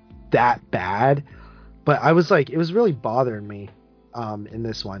feel that bad. But I was like, it was really bothering me in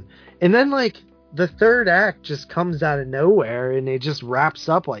this one. And then like the third act just comes out of nowhere and it just wraps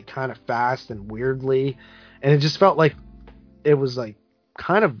up like kind of fast and weirdly. And it just felt like it was like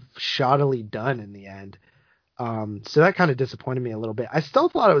kind of shoddily done in the end. So that kind of disappointed me a little bit. I still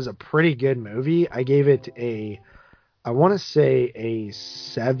thought it was a pretty good movie. I gave it I want to say a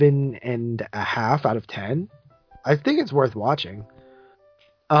 7.5 out of 10. I think it's worth watching.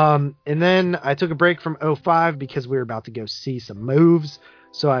 And then I took a break from '05 because we were about to go see some moves.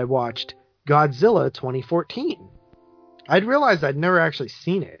 So I watched Godzilla 2014. I'd realized I'd never actually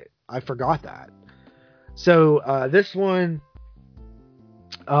seen it. I forgot that. So this one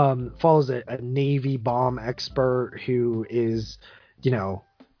follows a Navy bomb expert who is,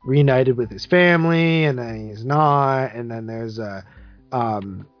 reunited with his family, and then he's not. And then there's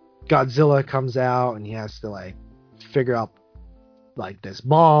Godzilla comes out, and he has to figure out this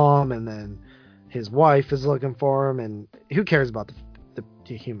bomb, and then his wife is looking for him, and who cares about the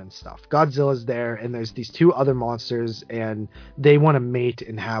human stuff? Godzilla's there, and there's these two other monsters, and they want to mate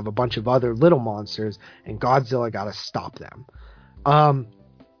and have a bunch of other little monsters, and Godzilla got to stop them.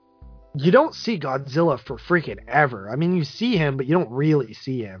 You don't see Godzilla for freaking ever. I mean, you see him, but you don't really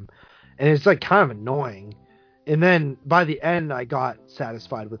see him, and it's kind of annoying. And then by the end, I got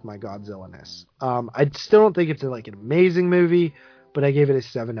satisfied with my Godzilla-ness. I still don't think it's an amazing movie, but I gave it a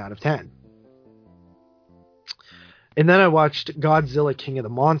 7 out of 10. And then I watched Godzilla King of the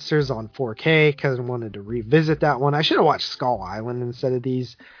Monsters on 4K because I wanted to revisit that one. I should have watched Skull Island instead of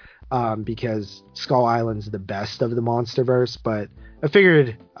these, because Skull Island's the best of the MonsterVerse, but I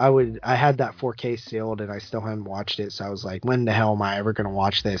figured I had that 4K sealed and I still hadn't watched it, so I was like, when the hell am I ever going to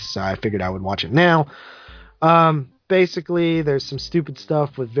watch this? So I figured I would watch it now. Basically, there's some stupid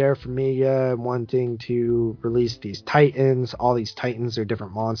stuff with Vera Farmiga wanting to release these Titans. All these Titans are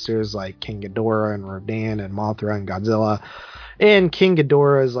different monsters like King Ghidorah and Rodan and Mothra and Godzilla. And King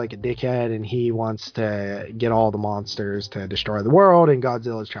Ghidorah is a dickhead, and he wants to get all the monsters to destroy the world, and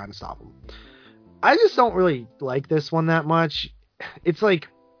Godzilla is trying to stop him. I just don't really like this one that much. It's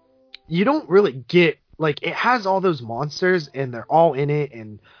you don't really get, it has all those monsters, and they're all in it,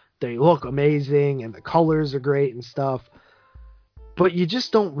 and they look amazing, and the colors are great and stuff, but you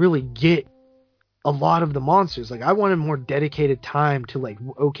just don't really get a lot of the monsters. I wanted more dedicated time to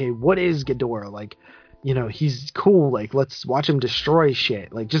okay, what is Ghidorah? He's cool. Let's watch him destroy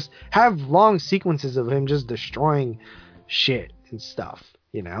shit. Just have long sequences of him just destroying shit and stuff,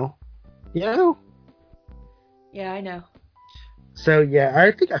 Yeah, I know. So yeah,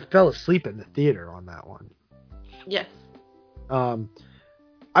 I think I fell asleep in the theater on that one. Yes.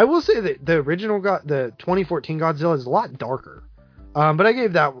 I will say that the original the 2014 Godzilla is a lot darker. But I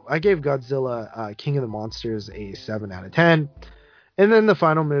gave Godzilla King of the Monsters a 7 out of 10. And then the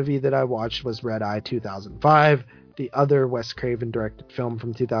final movie that I watched was Red Eye 2005, the other Wes Craven directed film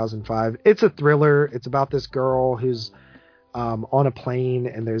from 2005. It's a thriller. It's about this girl who's on a plane,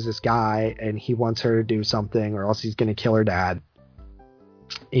 and there's this guy, and he wants her to do something or else he's going to kill her dad.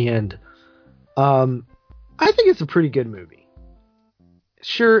 And I think it's a pretty good movie.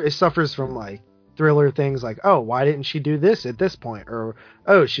 Sure, it suffers from thriller things oh, why didn't she do this at this point? Or,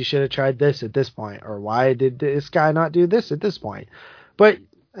 oh, she should have tried this at this point. Or, why did this guy not do this at this point? But,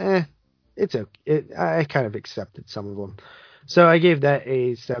 it's okay. I kind of accepted some of them. So I gave that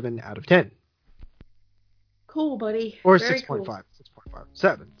a 7 out of 10. Cool, buddy. Or Very 6.5. cool. 6.5.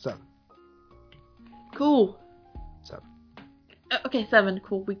 7. Cool. 7. Okay, 7.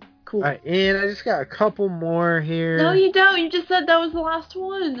 Cool. Cool. All right, and I just got a couple more here. No, you don't. You just said that was the last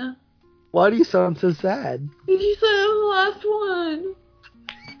one. Why do you sound so sad? You said it was the last one.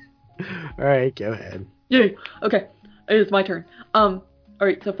 All right, go ahead. Yay. Okay, it's my turn. All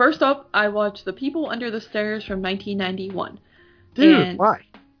right. So first up, I watched The People Under the Stairs from 1991. Dude, and why?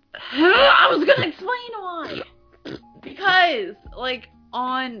 I was gonna explain why. Because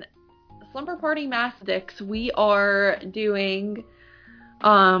on Slumber Party Mass Dicks, we are doing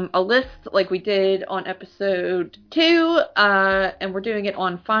a list like we did on episode 2, and we're doing it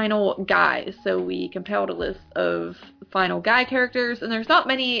on Final Guys. So we compiled a list of Final Guy characters, and there's not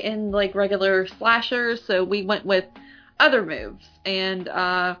many in regular slashers, so we went with other moves. And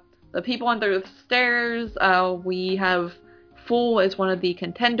The People Under the Stairs, we have Fool as one of the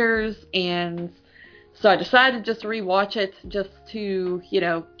contenders, and so I decided just to rewatch it just to,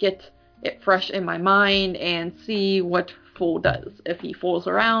 get it fresh in my mind and see what Fool does, if he fools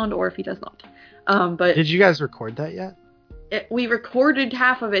around or if he does not. But did you guys record that yet? We recorded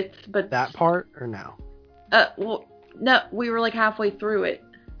half of it, but that part or no? Well, no, we were halfway through it.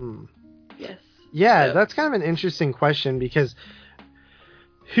 Yes. Yeah, so. That's kind of an interesting question, because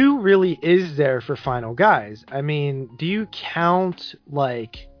who really is there for Final Guys? I mean, do you count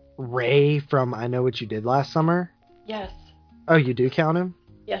Ray from I Know What You Did Last Summer? Yes. Oh, you do count him?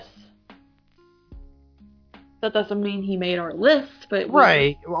 Yes. That doesn't mean he made our list, but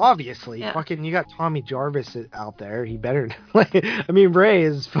Right. Well, obviously. Yeah. Fucking, you got Tommy Jarvis out there. He better... Like, I mean, Ray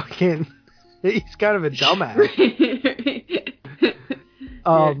is fucking... He's kind of a dumbass.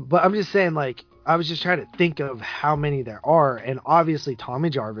 But I'm just saying, like, I was just trying to think of how many there are, and obviously Tommy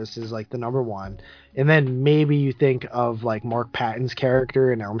Jarvis is, like, the number one. And then maybe you think of, like, Mark Patton's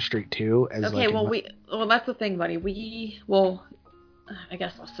character in Elm Street 2 as, okay, like... well, that's the thing, buddy. I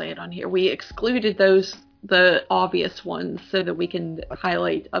guess I'll say it on here. We excluded the obvious ones so that we can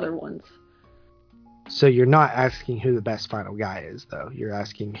highlight other ones. So you're not asking who the best final guy is, though. You're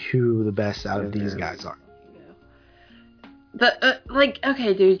asking who the best out of these guys are.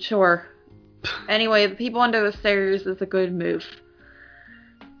 Okay, dude, sure. Anyway, The People Under the Stairs is a good move.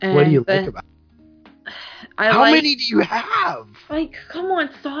 And what do you like about it? How many do you have? Like, come on,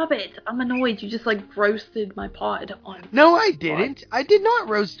 stop it. I'm annoyed. You just, like, roasted my pod on... No, I didn't. I did not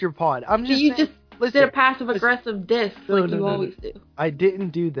roast your pod. I'm just You saying, just did a passive-aggressive diss like you always do. I didn't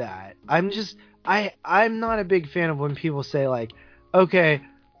do that. I'm not a big fan of when people say, like, okay,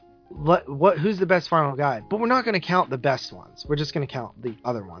 who's the best final guy? But we're not going to count the best ones. We're just going to count the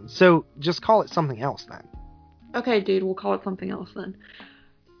other ones. So just call it something else then. Okay, dude, we'll call it something else then.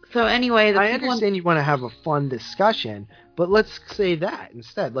 So anyway, I understand you want to have a fun discussion, but let's say that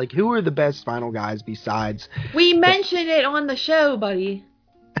instead. Like, who are the best final guys besides... We mentioned it on the show, buddy.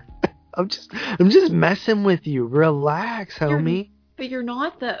 I'm just messing with you. Relax, homie. But you're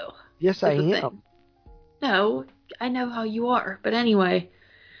not, though. Yes, I am. No, I know how you are. But anyway,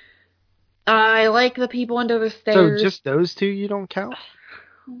 I like The People Under the Stairs. So just those two you don't count?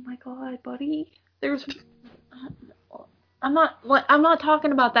 Oh my god, buddy. I'm not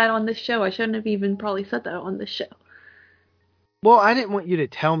talking about that on this show. I shouldn't have even probably said that on this show. Well, I didn't want you to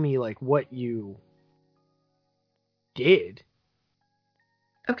tell me, like, what you did.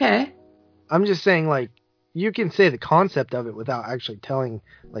 Okay. I'm just saying, like, you can say the concept of it without actually telling,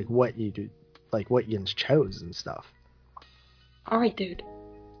 like, what you do, like, what you chose and stuff. Alright, dude.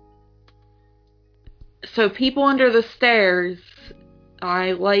 So, People Under the Stairs,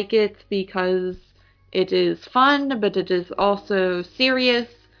 I like it because it is fun, but it is also serious,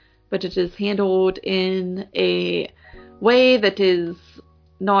 but it is handled in a way that is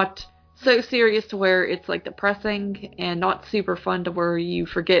not so serious to where it's, like, depressing, and not super fun to where you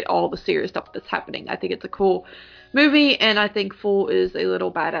forget all the serious stuff that's happening. I think it's a cool movie, and I think Fool is a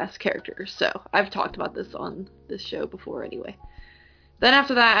little badass character. So, I've talked about this on this show before anyway. Then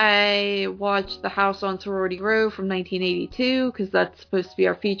after that, I watched The House on Sorority Row from 1982, because that's supposed to be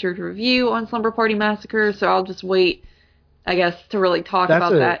our featured review on Slumber Party Massacre, so I'll just wait, I guess, to really talk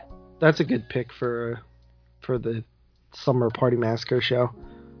about that. That's a good pick for the Slumber Party Massacre show.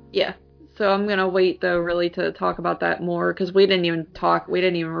 Yeah. So I'm going to wait, though, really to talk about that more, because we didn't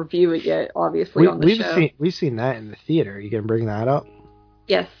even review it yet, obviously, on the show. We've seen that in the theater. You can bring that up?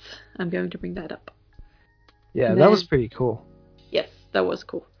 Yes, I'm going to bring that up. Yeah, that was pretty cool. Yes, that was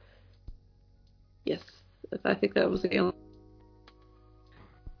cool. Yes, I think that was the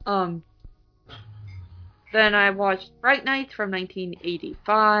only... Then I watched Bright Nights from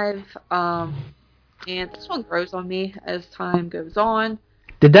 1985, and this one grows on me as time goes on.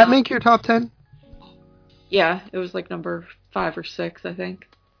 Did that make your top 10? Yeah, it was like number 5 or 6, I think.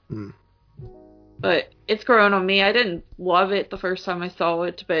 Hmm. But it's grown on me. I didn't love it the first time I saw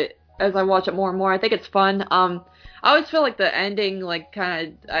it, but as I watch it more and more, I think it's fun. I always feel like the ending, like,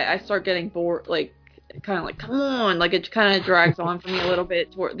 kind of, I start getting bored, like, kind of like, come on, like, it kind of drags on for me a little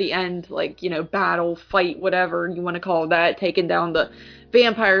bit toward the end, like, you know, battle, fight, whatever you want to call that, taking down the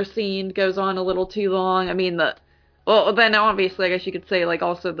vampire scene goes on a little too long. I mean, well, then obviously, I guess you could say, like,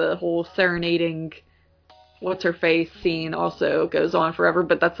 also the whole serenading what's-her-face scene also goes on forever,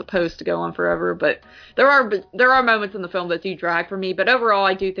 but that's supposed to go on forever. But there are moments in the film that do drag for me, but overall,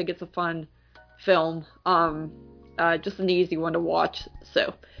 I do think it's a fun film. Just an easy one to watch,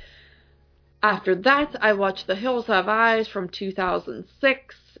 so. After that, I watched The Hills Have Eyes from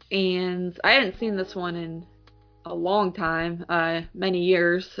 2006, and I hadn't seen this one in a long time, many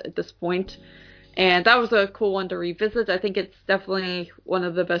years at this point. And that was a cool one to revisit. I think it's definitely one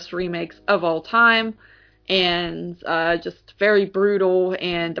of the best remakes of all time. And just very brutal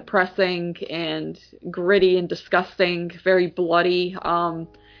and depressing and gritty and disgusting. Very bloody.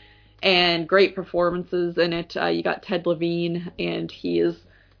 And great performances in it. You got Ted Levine, and he is,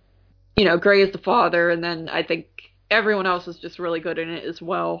 you know, great as the father. And then I think everyone else is just really good in it as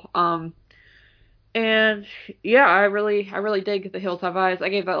well. And yeah, I really dig The Hills Have Eyes. I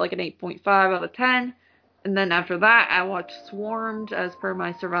gave that like an 8.5 out of 10. And then after that, I watched Swarmed as per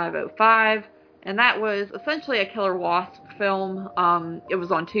my Survivo 5. And that was essentially a killer wasp film. It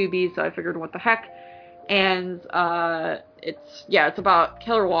was on Tubi, so I figured what the heck. and it's about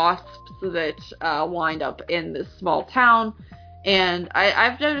killer wasps that wind up in this small town. And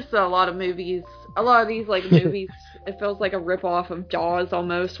I've noticed that a lot of these like movies, it feels like a ripoff of Jaws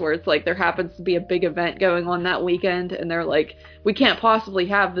almost, where it's like there happens to be a big event going on that weekend, and they're like, we can't possibly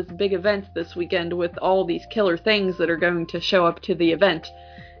have this big event this weekend with all these killer things that are going to show up to the event.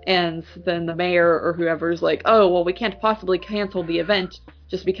 And then the mayor or whoever's like, oh, well, we can't possibly cancel the event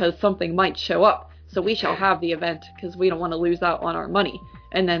just because something might show up, so we shall have the event because we don't want to lose out on our money.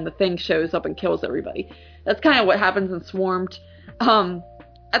 And then the thing shows up and kills everybody. That's kind of what happens in Swarmed.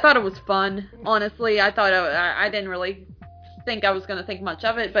 I thought it was fun, honestly. I didn't really think I was going to think much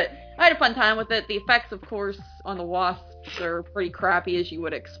of it, but I had a fun time with it. The effects, of course, on the wasps are pretty crappy, as you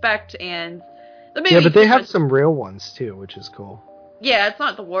would expect, and the movie... Yeah, but they have some real ones, too, which is cool. Yeah, it's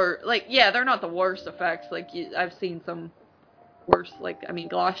not the worst. Like, yeah, they're not the worst effects. Like, I've seen some worse, like, I mean,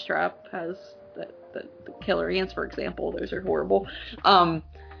 Glosstrap has the killer ants, for example. Those are horrible.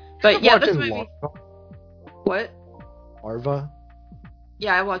 But yeah, this movie... Larva. What? Larva?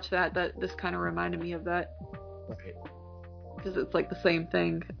 Yeah, I watched that. This kind of reminded me of that. Right. Because it's like the same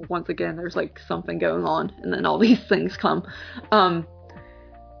thing. Once again, there's like something going on, and then all these things come. But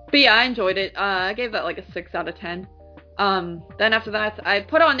yeah, I enjoyed it. I gave that like a 6 out of 10. Then after that, I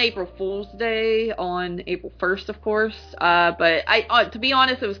put on April Fool's Day on April 1st, of course. But to be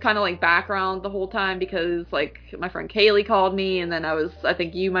honest, it was kind of like background the whole time because like my friend Kaylee called me, and then I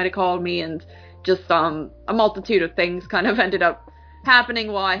think you might have called me, and just a multitude of things kind of ended up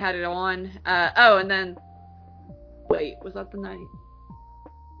happening while I had it on. And then wait, was that the night?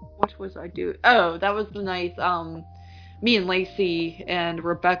 What was I doing? Oh, that was the night me and Lacey and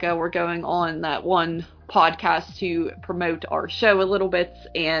Rebecca were going on that one podcast to promote our show a little bit,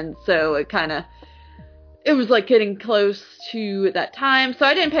 and so it was like getting close to that time, so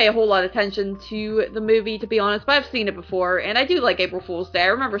I didn't pay a whole lot of attention to the movie, to be honest, but I've seen it before, and I do like April Fool's Day. I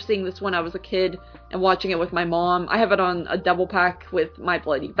remember seeing this when I was a kid and watching it with my mom. I have it on a double pack with My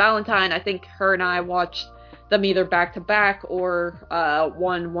Bloody Valentine. I think her and I watched them either back to back or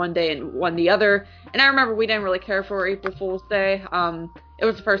one day and one the other, and I remember we didn't really care for April Fool's Day. It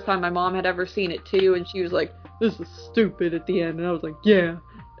was the first time my mom had ever seen it too, and she was like, this is stupid at the end, and I was like, yeah,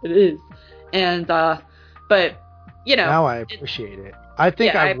 it is. And but, you know. Now I appreciate it. I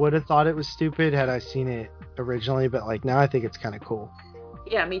think I would have thought it was stupid had I seen it originally, but like now I think it's kind of cool.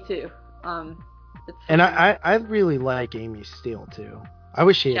 Yeah, me too. And I really like Amy Steele too. I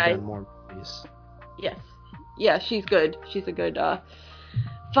wish she had done more movies. Yes. Yeah, she's good. She's a good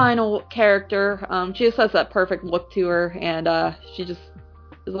final character. She just has that perfect look to her, and she just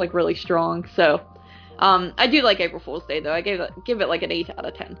is like really strong. So I do like April Fool's Day though. I give it like an 8 out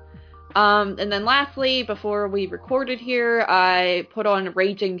of 10. And then lastly, before we recorded here, I put on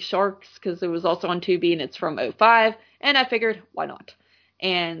Raging Sharks because it was also on Tubi and it's from 2005, and I figured, why not?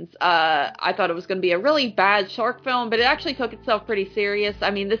 And I thought it was going to be a really bad shark film, but it actually took itself pretty serious.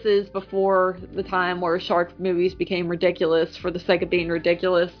 I mean, this is before the time where shark movies became ridiculous for the sake of being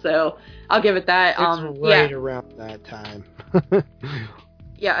ridiculous, so I'll give it that. It's right around that time.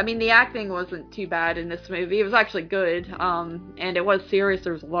 Yeah, I mean, the acting wasn't too bad in this movie. It was actually good, and it was serious.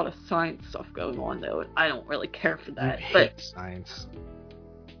 There was a lot of science stuff going on, though. I don't really care for that. You hate science.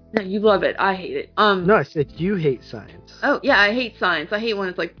 No, you love it. I hate it. No, I said you hate science. Oh, yeah, I hate science. I hate when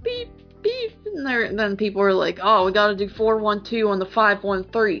it's like, beep, beep, and then people are like, oh, we gotta do 412 on the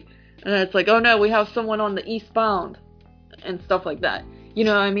 513. And it's like, oh no, we have someone on the eastbound, and stuff like that. You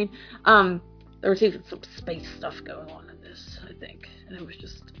know what I mean? There was even some space stuff going on in this, I think. And it was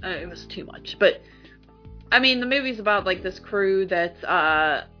just, it was too much. But, I mean, the movie's about, like, this crew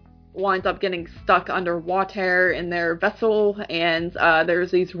that, winds up getting stuck underwater in their vessel, and,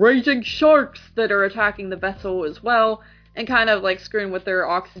 there's these raging sharks that are attacking the vessel as well, and kind of, like, screwing with their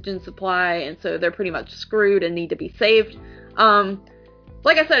oxygen supply, and so they're pretty much screwed and need to be saved.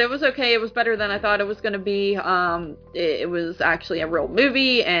 Like I said, it was okay. It was better than I thought it was going to be. It was actually a real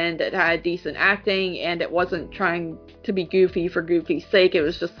movie, and it had decent acting, and it wasn't trying to be goofy for goofy's sake. It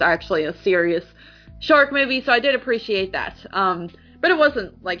was just actually a serious shark movie, so I did appreciate that. But it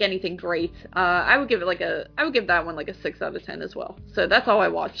wasn't like anything great. I would give that one like a 6 out of 10 as well. So that's all I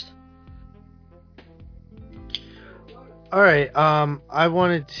watched. All right. I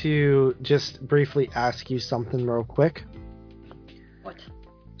wanted to just briefly ask you something real quick. What?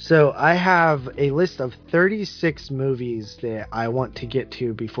 So I have a list of 36 movies that I want to get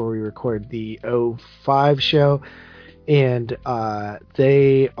to before we record the 05 show. And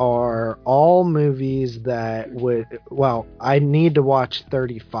they are all movies that I need to watch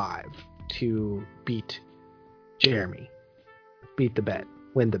 35 to beat Jeremy. Beat the bet.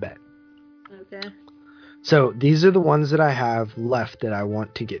 Win the bet. Okay. So these are the ones that I have left that I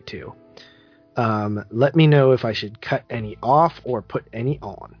want to get to. Let me know if I should cut any off or put any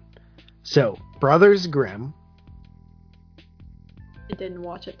on. So, Brothers Grimm. I didn't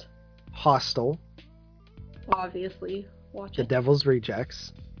watch it. Hostel. Obviously, watch The it. Devil's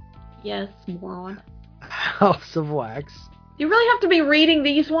Rejects. Yes, moron. House of Wax. You really have to be reading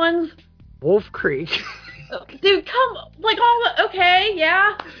these ones? Wolf Creek. Dude, come, like all the, okay,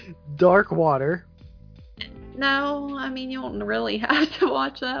 yeah. Dark Water. No, I mean, you don't really have to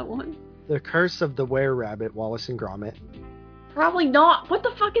watch that one. The Curse of the Were-Rabbit, Wallace and Gromit. Probably not. What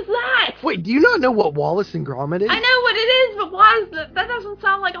the fuck is that? Wait, do you not know what Wallace and Gromit is? I know what it is, but why is that? That doesn't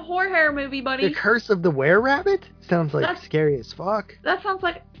sound like a horror movie, buddy. The Curse of the Were-Rabbit? Sounds like scary as fuck. That sounds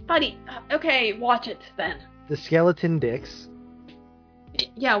like, buddy. Okay, watch it then. The Skeleton Dicks.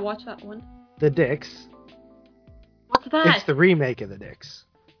 Yeah, watch that one. The Dicks. What's that? It's the remake of The Dicks.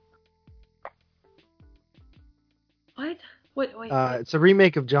 What? Wait. It's a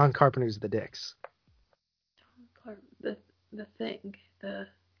remake of John Carpenter's The Dicks. The thing. The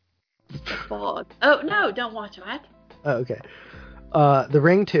fog. Oh, no, don't watch that. Oh, okay. The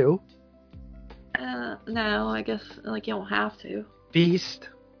Ring 2. No, I guess, like, you don't have to. Beast.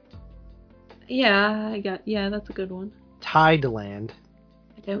 Yeah, that's a good one. Tideland.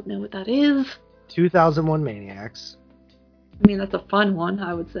 I don't know what that is. 2001 Maniacs. I mean, that's a fun one,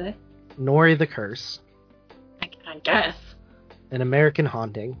 I would say. Nori the Curse. I guess. An American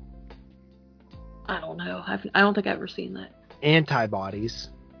Haunting. I don't know. I don't think I've ever seen that. Antibodies.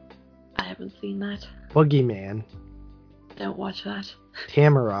 I haven't seen that. Boogeyman. Don't watch that.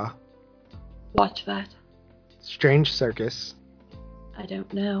 Tamara. Watch that. Strange Circus. I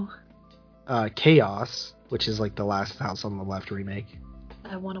don't know. Chaos, which is like the Last House on the Left remake.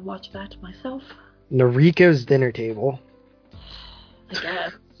 I want to watch that myself. Noriko's Dinner Table. I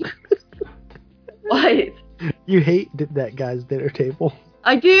guess. What? You hate that guy's dinner table.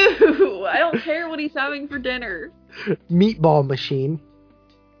 I do. I don't care what he's having for dinner. Meatball Machine.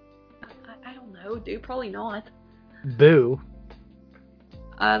 I don't know, dude. Probably not. Boo.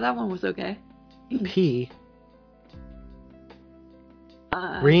 That one was okay. P.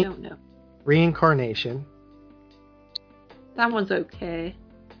 I don't know. Reincarnation. That one's okay.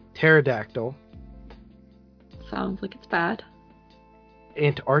 Pterodactyl. Sounds like it's bad.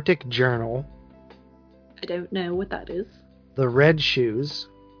 Antarctic Journal. I don't know what that is. The Red Shoes.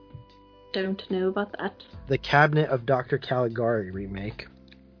 Don't know about that. The Cabinet of Dr. Caligari remake.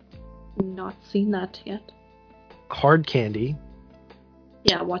 Not seen that yet. Hard Candy.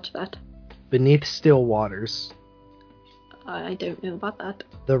 Yeah, watch that. Beneath Still Waters. I don't know about that.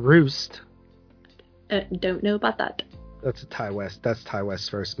 The Roost. Don't know about that. That's Ty West's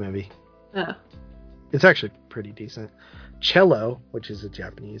first movie. Oh. It's actually pretty decent. Cello, which is a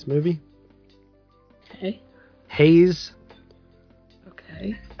Japanese movie. Okay. Haze.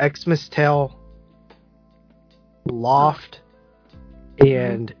 Okay. Xmas Tale. Loft.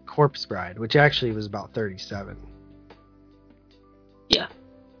 And Corpse Bride, which actually was about 37. Yeah.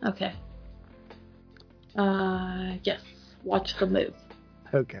 Okay. Yes. Watch the move.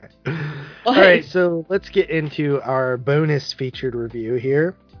 Okay. All right, so let's get into our bonus featured review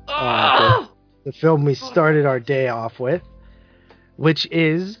here. The film we started our day off with, which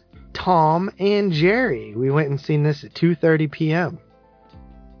is Tom and Jerry. We went and seen this at 2:30 p.m.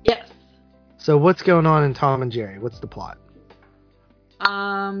 Yes. So what's going on in Tom and Jerry? What's the plot?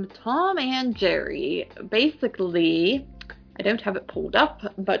 Tom and Jerry, basically, I don't have it pulled up,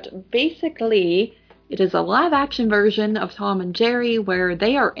 but basically, it is a live-action version of Tom and Jerry where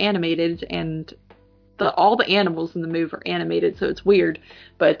they are animated and all the animals in the movie are animated, so it's weird.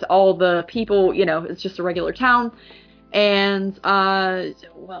 But all the people, it's just a regular town. And,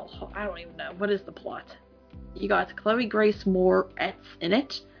 well, I don't even know. What is the plot? You got Chloe Grace Moretz in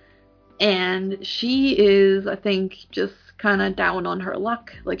it. And she is, I think, just kind of down on her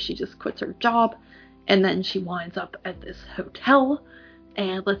luck. Like, she just quits her job. And then she winds up at this hotel.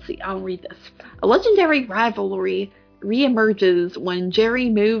 And let's see, I'll read this. A legendary rivalry reemerges when Jerry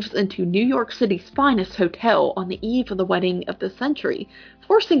moves into New York City's finest hotel on the eve of the wedding of the century,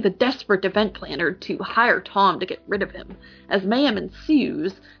 forcing the desperate event planner to hire Tom to get rid of him. As mayhem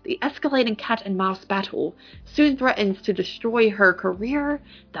ensues, the escalating cat-and-mouse battle soon threatens to destroy her career,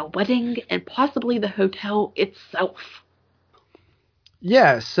 the wedding, and possibly the hotel itself.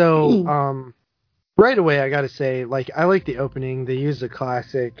 Yeah, so, right away, I gotta say, I like the opening. They use the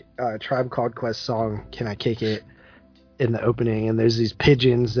classic Tribe Called Quest song, Can I Kick It, in the opening, and there's these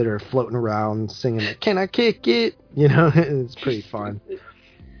pigeons that are floating around singing, Can I Kick It? It's pretty fun.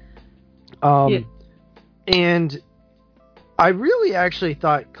 And I really actually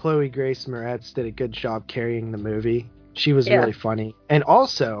thought Chloe Grace Moretz did a good job carrying the movie. She was really funny. And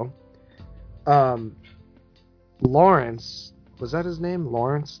also, Lawrence, was that his name?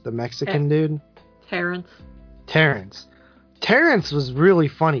 Lawrence, the Mexican dude? Terrence. Terrence was really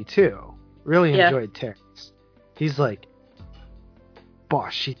funny too. Really enjoyed Terrence. He's like,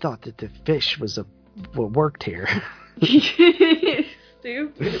 boss, she thought that the fish was what worked here.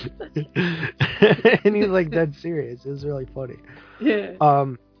 Stupid. And he's like dead serious. It was really funny. Yeah.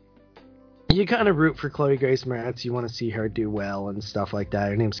 You kind of root for Chloe Grace Moretz. You want to see her do well and stuff like that.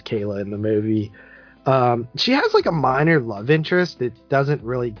 Her name's Kayla in the movie. She has like a minor love interest that doesn't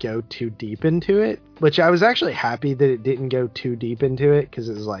really go too deep into it, which I was actually happy that it didn't go too deep into it because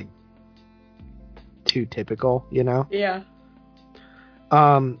it was like too typical, you know? Yeah.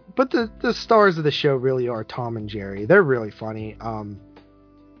 But the stars of the show really are Tom and Jerry. They're really funny.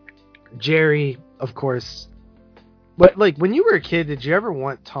 Jerry, of course. But like when you were a kid, did you ever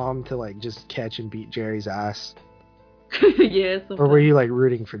want Tom to like just catch and beat Jerry's ass? Yeah. Sometimes. Or were you like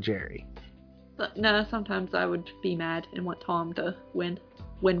rooting for Jerry? No, sometimes I would be mad and want Tom to win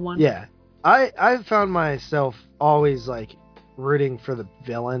one. Yeah. I found myself always like rooting for the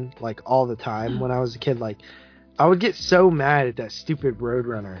villain like all the time when I was a kid. Like I would get so mad at that stupid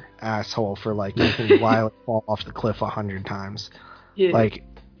Roadrunner asshole for like making Violet fall off the cliff 100 times. Yeah. Like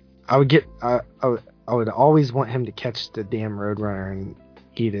I would always want him to catch the damn Roadrunner and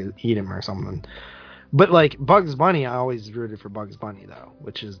eat him or something. But like Bugs Bunny, I always rooted for Bugs Bunny though,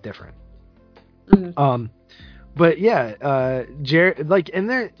 which is different. Mm-hmm. But yeah, Jerry, like, and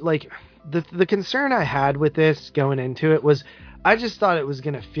there, like, the concern I had with this going into it was, I just thought it was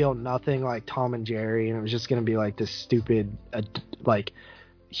gonna feel nothing like Tom and Jerry, and it was just gonna be like this stupid, like,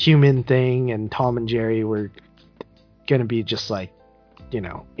 human thing, and Tom and Jerry were gonna be just like, you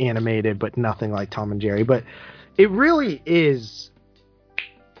know, animated, but nothing like Tom and Jerry. But it really is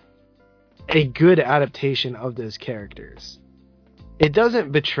a good adaptation of those characters. It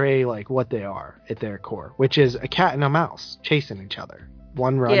doesn't betray like what they are at their core, which is a cat and a mouse chasing each other,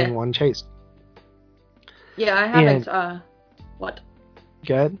 one running, one chasing. Yeah, I haven't. What?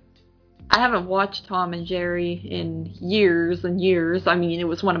 Good. I haven't watched Tom and Jerry in years and years. I mean, it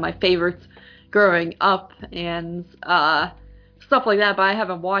was one of my favorites growing up and stuff like that. But I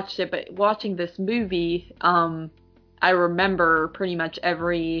haven't watched it. But watching this movie, I remember pretty much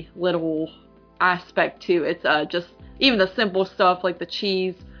every little aspect to it. It's just. Even the simple stuff like the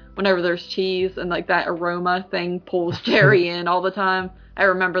cheese, whenever there's cheese and like that aroma thing pulls Jerry in all the time. I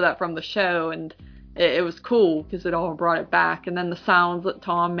remember that from the show and it was cool because it all brought it back. And then the sounds that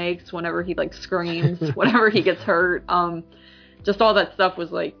Tom makes whenever he like screams, whenever he gets hurt. Just all that stuff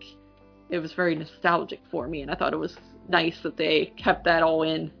was like, it was very nostalgic for me. And I thought it was nice that they kept that all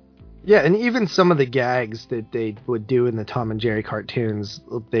in. Yeah, and even some of the gags that they would do in the Tom and Jerry cartoons,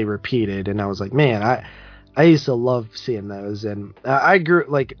 they repeated. And I was like, man, I used to love seeing those, and I grew,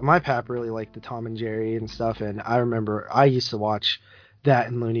 like, my pap really liked the Tom and Jerry and stuff, and I remember I used to watch that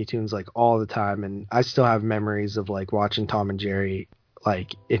in Looney Tunes, like, all the time, and I still have memories of, like, watching Tom and Jerry,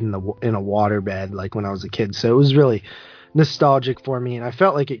 like, in a waterbed, like, when I was a kid, so it was really nostalgic for me, and I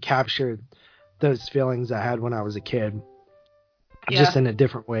felt like it captured those feelings I had when I was a kid, just in a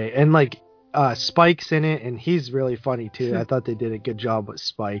different way, and, like, Spike's in it, and he's really funny too. I thought they did a good job with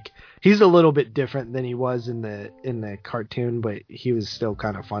Spike. He's a little bit different than he was in the cartoon, but he was still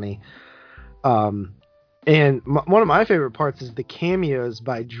kind of funny. And one of my favorite parts is the cameos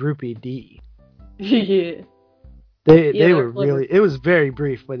by Droopy D. Yeah. They were really. It was very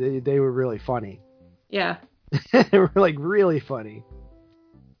brief, but they were really funny. Yeah. They were like really funny.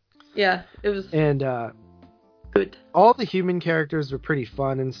 Yeah, it was. And good. All the human characters were pretty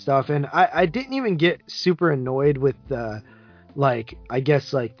fun and stuff, and I didn't even get super annoyed with the, like, I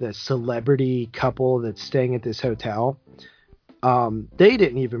guess, like, the celebrity couple that's staying at this hotel. They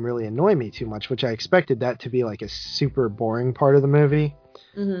didn't even really annoy me too much, which I expected that to be, like, a super boring part of the movie.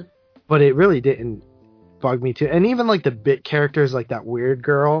 Mm-hmm. But it really didn't bug me too. And even, like, the bit characters, like that weird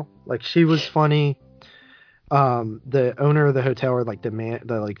girl, like, she was funny. The owner of the hotel, or like the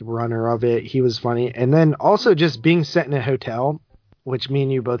like runner of it, he was funny. And then also just being set in a hotel, which me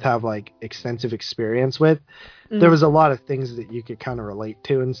and you both have like extensive experience with, there was a lot of things that you could kind of relate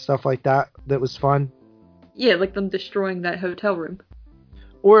to and stuff like that was fun. Yeah, like them destroying that hotel room.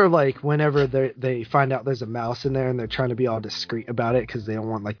 Or like whenever they find out there's a mouse in there and they're trying to be all discreet about it because they don't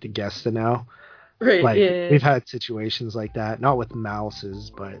want like the guests to know. Right, like, yeah. We've had situations like that, not with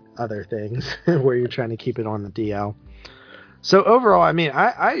mouses, but other things where you're trying to keep it on the DL. So overall, I mean,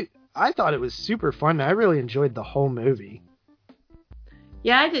 I thought it was super fun. I really enjoyed the whole movie.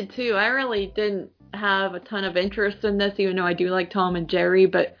 Yeah, I did too. I really didn't have a ton of interest in this, even though I do like Tom and Jerry,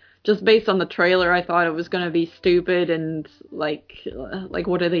 but just based on the trailer, I thought it was going to be stupid and like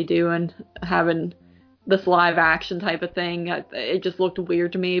what are they doing having this live action type of thing? It just looked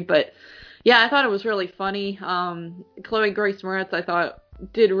weird to me, but yeah, I thought it was really funny. Chloe Grace Moretz, I thought,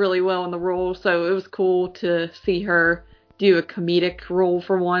 did really well in the role, so it was cool to see her do a comedic role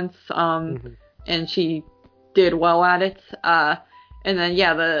for once, and she did well at it. And then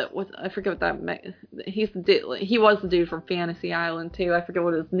I forget what that he was the dude from Fantasy Island too. I forget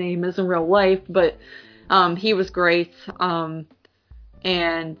what his name is in real life, but he was great.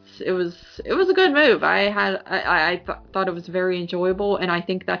 And it was a good move. I thought it was very enjoyable, and I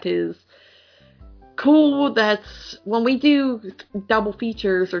think that is cool. That's when we do double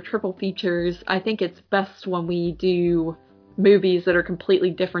features or triple features, I think it's best when we do movies that are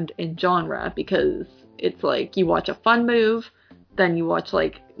completely different in genre, because it's like you watch a fun move, then you watch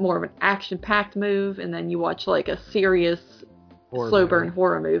like more of an action-packed move, and then you watch like a serious slow burn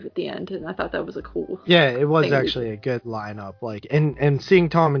horror move at the end. And I thought that was a cool it was actually a good lineup. Like, and seeing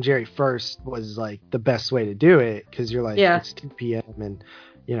Tom and Jerry first was like the best way to do it, because you're like, it's 2 p.m. and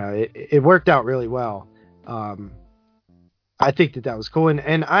you know it worked out really well. I think that was cool,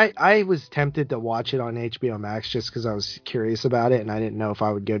 and I was tempted to watch it on HBO Max just because I was curious about it, and I didn't know if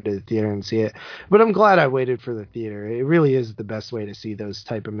I would go to the theater and see it. But I'm glad I waited for the theater. It really is the best way to see those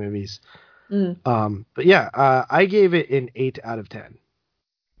type of movies. But yeah, I gave it an 8 out of 10.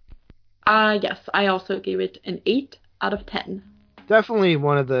 Yes, I also gave it an 8 out of 10. Definitely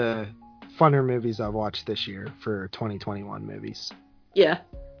one of the funner movies I've watched this year for 2021 movies. Yeah.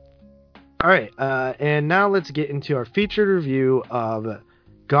 All right, and now let's get into our featured review of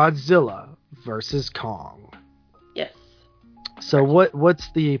Godzilla vs. Kong. Yes. So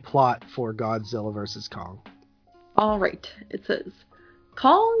what's the plot for Godzilla vs. Kong? All right, it says,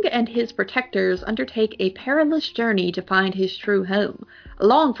 Kong and his protectors undertake a perilous journey to find his true home.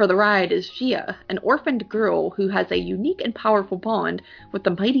 Along for the ride is Gia, an orphaned girl who has a unique and powerful bond with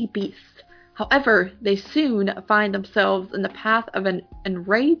the mighty beast. However, they soon find themselves in the path of an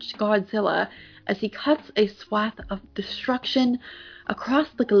enraged Godzilla as he cuts a swath of destruction across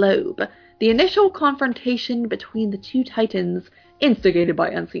the globe. The initial confrontation between the two titans, instigated by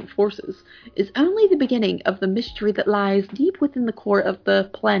unseen forces, is only the beginning of the mystery that lies deep within the core of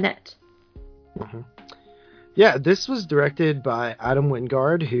the planet. Mm-hmm. Yeah, this was directed by Adam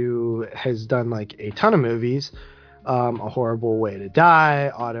Wingard, who has done like a ton of movies. A Horrible Way to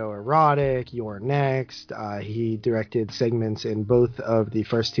Die, Autoerotic, You're Next. He directed segments in both of the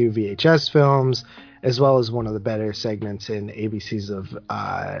first 2 VHS films, as well as one of the better segments in ABCs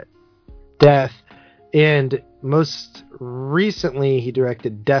of Death. And most recently, he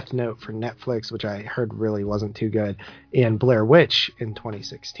directed Death Note for Netflix, which I heard really wasn't too good, and Blair Witch in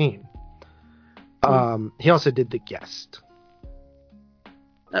 2016. He also did The Guest.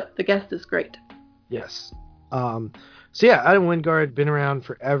 The Guest is great. Yes. So yeah, Adam Wingard, been around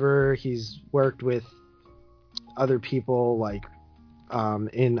forever. He's worked with other people like,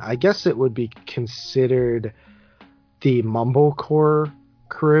 in, I guess it would be considered the Mumblecore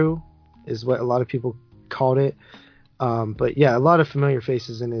crew is what a lot of people called it. But yeah, a lot of familiar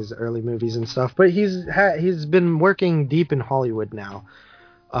faces in his early movies and stuff, but he's been working deep in Hollywood now.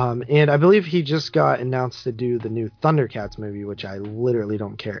 And I believe he just got announced to do the new Thundercats movie, which I literally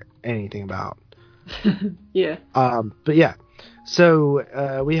don't care anything about. Yeah. But yeah,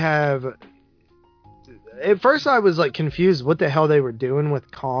 so we have. At first, I was like confused what the hell they were doing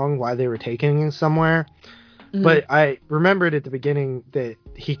with Kong, why they were taking him somewhere. Mm-hmm. But I remembered at the beginning that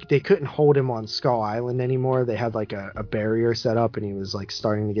they couldn't hold him on Skull Island anymore. They had like a barrier set up, and he was like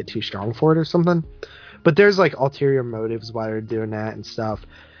starting to get too strong for it or something. But there's like ulterior motives why they're doing that and stuff.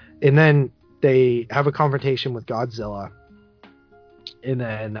 And then they have a confrontation with Godzilla. And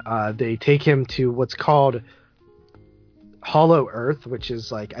then they take him to what's called Hollow Earth, which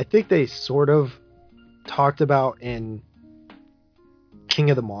is like, I think they sort of talked about in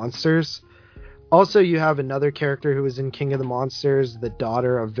King of the Monsters. Also, you have another character who was in King of the Monsters, the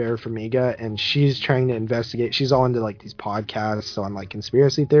daughter of Vera Farmiga, and she's trying to investigate. She's all into like these podcasts on like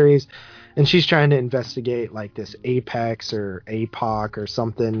conspiracy theories, and she's trying to investigate like this Apex or APOC or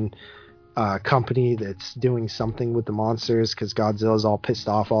something company that's doing something with the monsters, because Godzilla's all pissed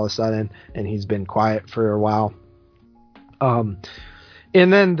off all of a sudden, and he's been quiet for a while.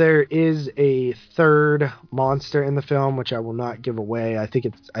 And then there is a third monster in the film, which I will not give away. I think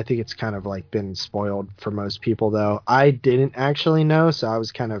it's kind of like been spoiled for most people, though. I didn't actually know, so I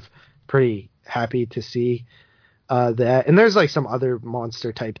was kind of pretty happy to see that. And there's like some other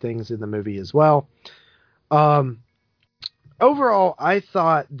monster type things in the movie as well. overall, I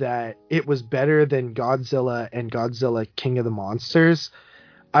thought that it was better than Godzilla and Godzilla King of the Monsters.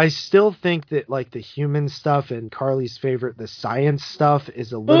 I still think that like the human stuff and Carly's favorite, the science stuff,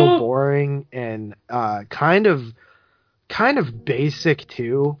 is a little boring and kind of basic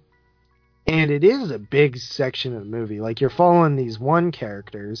too. And it is a big section of the movie. Like, you're following these one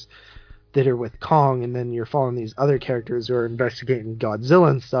characters that are with Kong, and then you're following these other characters who are investigating Godzilla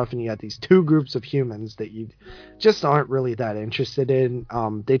and stuff, and you got these two groups of humans that you just aren't really that interested in.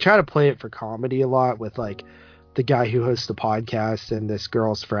 They try to play it for comedy a lot with, like, the guy who hosts the podcast and this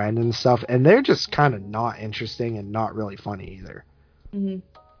girl's friend and stuff, and they're just kind of not interesting and not really funny either. Mm-hmm.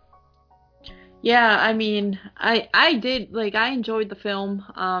 Yeah, I mean, I enjoyed the film.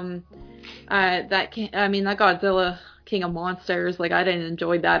 That Godzilla King of Monsters, like, I didn't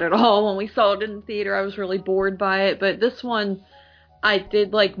enjoy that at all when we saw it in the theater. I was really bored by it, but this one I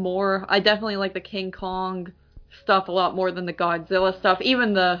did like more. I definitely like the King Kong stuff a lot more than the Godzilla stuff.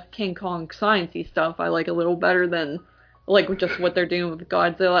 Even the King Kong sciencey stuff I like a little better than like just what they're doing with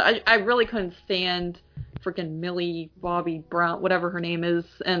Godzilla. I really couldn't stand freaking Millie Bobby Brown, whatever her name is,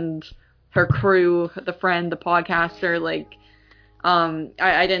 and her crew, the friend, the podcaster. Like,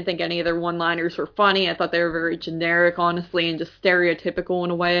 I didn't think any of their one-liners were funny. I thought they were very generic, honestly, and just stereotypical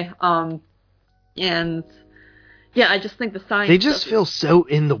in a way. And yeah, I just think the science. They just feel so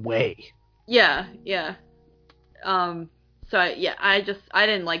in the way. Yeah. So yeah, I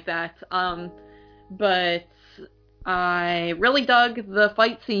didn't like that. But I really dug the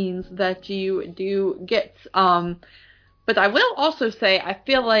fight scenes that you do get. But I will also say, I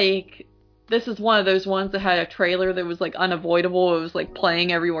feel like this is one of those ones that had a trailer that was, like, unavoidable. It was, like,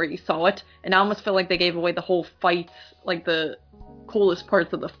 playing everywhere you saw it. And I almost feel like they gave away the whole fight, like, the coolest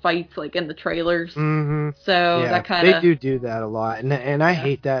parts of the fights, like, in the trailers. Mm-hmm. So that kind of... They do that a lot. And I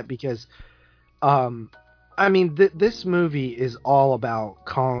hate that because, I mean, this movie is all about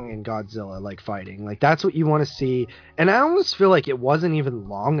Kong and Godzilla, like, fighting. Like, that's what you want to see. And I almost feel like it wasn't even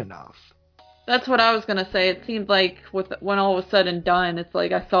long enough. That's what I was going to say. It seemed like when all was said and done, it's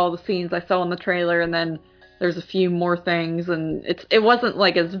like I saw the scenes I saw in the trailer, and then there's a few more things, and it wasn't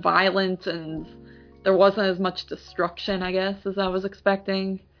like as violent, and there wasn't as much destruction, I guess, as I was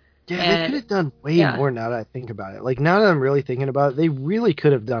expecting. Yeah, they could have done way more now that I think about it. Like, now that I'm really thinking about it, they really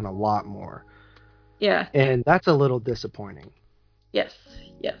could have done a lot more. Yeah. And that's a little disappointing. Yes.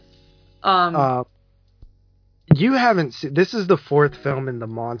 You haven't seen... This is the fourth film in the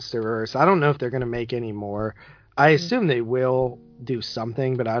Monsterverse. I don't know if they're going to make any more. I assume they will do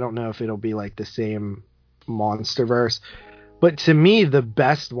something, but I don't know if it'll be like the same Monsterverse. But to me, the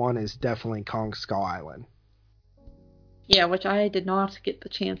best one is definitely Kong Skull Island. Yeah, which I did not get the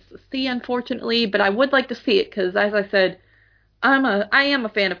chance to see, unfortunately, but I would like to see it, because, as I said, I am a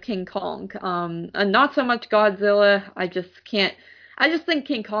fan of King Kong. And not so much Godzilla. I just think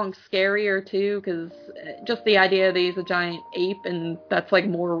King Kong's scarier, too, because just the idea that he's a giant ape, and that's, like,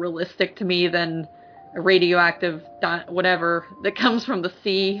 more realistic to me than a radioactive whatever that comes from the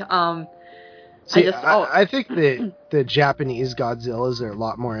sea. I think the Japanese Godzillas are a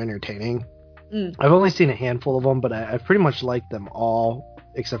lot more entertaining. I've only seen a handful of them, but I pretty much like them all,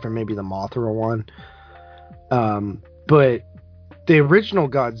 except for maybe the Mothra one. But the original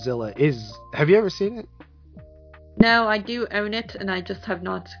Godzilla is... Have you ever seen it? No, I do own it, and I just have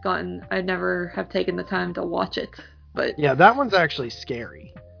not I never have taken the time to watch it. But yeah, that one's actually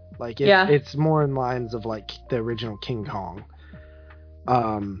scary. Like, it's more in lines of, like, the original King Kong.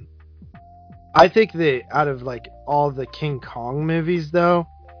 I think that out of, like, all the King Kong movies, though,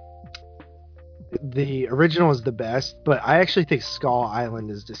 the original is the best, but I actually think Skull Island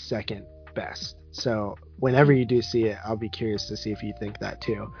is the second best. So whenever you do see it, I'll be curious to see if you think that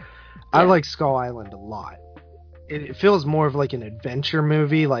too. Yeah. I like Skull Island a lot. It feels more of like an adventure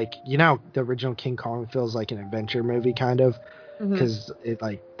movie. Like, you know, the original King Kong feels like an adventure movie kind of, because it,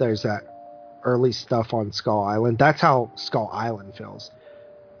 like, there's that early stuff on Skull Island. That's how Skull Island feels.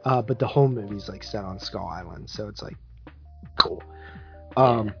 But the whole movie's like set on Skull Island, so it's like cool.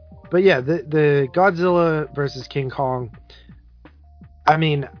 But yeah, the Godzilla versus King Kong. I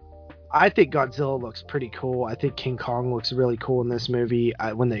mean, I think Godzilla looks pretty cool. I think King Kong looks really cool in this movie.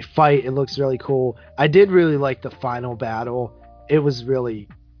 When they fight, it looks really cool. I did really like the final battle. It was really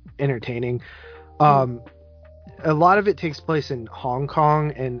entertaining. A lot of it takes place in Hong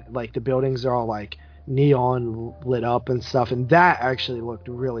Kong, and like the buildings are all like neon lit up and stuff, and that actually looked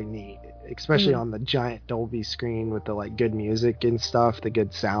really neat, especially on the giant Dolby screen with the like good music and stuff, the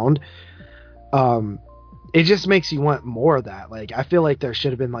good sound. It just makes you want more of that. Like, I feel like there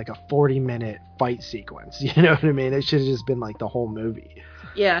should have been like a 40-minute fight sequence. You know what I mean? It should have just been like the whole movie.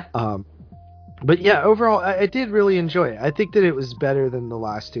 Yeah. But yeah, overall, I did really enjoy it. I think that it was better than the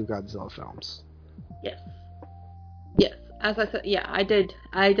last two Godzilla films. Yes. Yes. As I said, yeah, I did.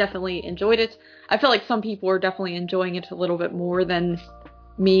 I definitely enjoyed it. I feel like some people are definitely enjoying it a little bit more than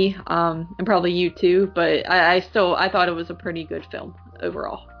me, and probably you too. But I thought it was a pretty good film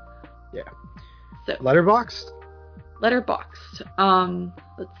overall. Yeah. So Letterboxd? Letterboxd.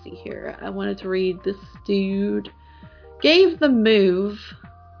 Let's see here. I wanted to read this dude gave the move.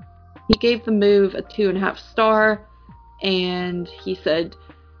 He gave the move a 2.5 star, and he said,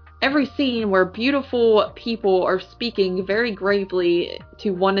 every scene where beautiful people are speaking very gravely to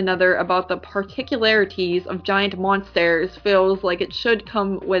one another about the particularities of giant monsters feels like it should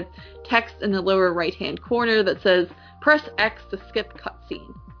come with text in the lower right-hand corner that says, press X to skip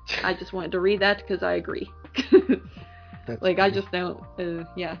cutscene. I just wanted to read that because I agree. Like, I just don't, the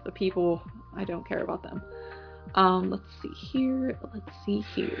people, I don't care about them. Let's see here.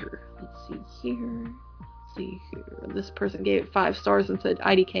 This person gave it 5 stars and said,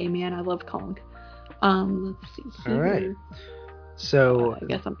 IDK, man, I love Kong. Let's see here. All right. So I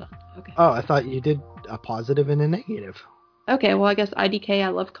guess I'm done. Okay. Oh, I thought you did a positive and a negative. Okay, well, I guess IDK, I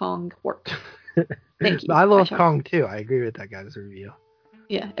love Kong worked. Thank you. I love Kong too. I agree with that guy's review.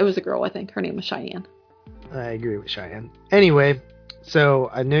 Yeah, it was a girl, I think. Her name was Cheyenne. I agree with Cheyenne. Anyway, so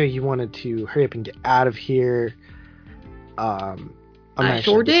I know you wanted to hurry up and get out of here. I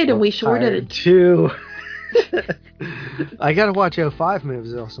sure did, and we sure did. Too. I gotta watch 05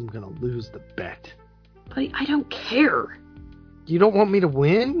 movies, or else I'm gonna lose the bet. But I don't care. You don't want me to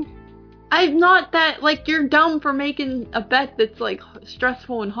win? I'm not that, like, you're dumb for making a bet that's, like,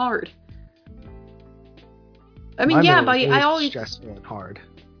 stressful and hard. I mean, yeah, buddy, I always... stressful and hard.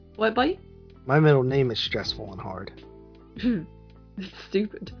 What, buddy? My middle name is stressful and hard. It's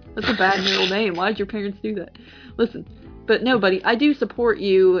stupid. That's a bad middle name. Why did your parents do that? Listen, but no, buddy, I do support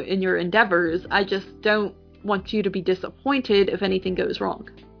you in your endeavors. I just don't want you to be disappointed if anything goes wrong.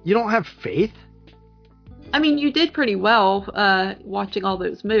 You don't have faith? I mean, you did pretty well watching all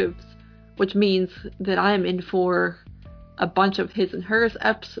those moves, which means that I'm in for a bunch of his and hers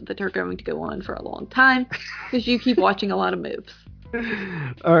eps that are going to go on for a long time because you keep watching a lot of moves.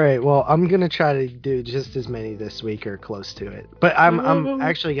 All right, well, I'm gonna try to do just as many this week or close to it. But I'm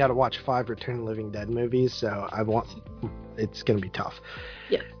actually got to watch 5 Return of the Living Dead movies, so it's gonna be tough.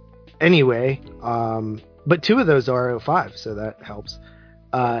 Yeah. Anyway, but 2 of those are 05, so that helps.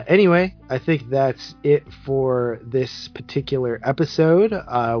 Anyway, I think that's it for this particular episode.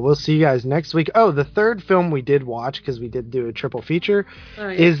 We'll see you guys next week. Oh, the third film we did watch, because we did do a triple feature,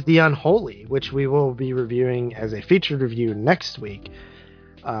 is The Unholy, which we will be reviewing as a featured review next week.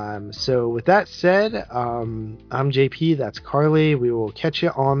 So with that said, I'm JP, that's Carly. We will catch you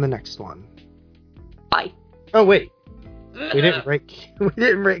on the next one. Bye. Oh, wait. We didn't rate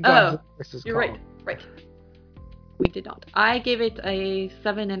Godzilla vs. Kong. You're right. We did not. I gave it a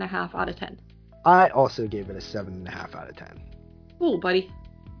 7.5 out of 10. I also gave it a 7.5 out of 10. Cool, buddy.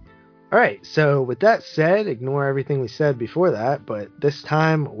 Alright, so with that said, ignore everything we said before that, but this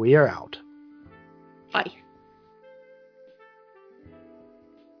time we are out. Bye.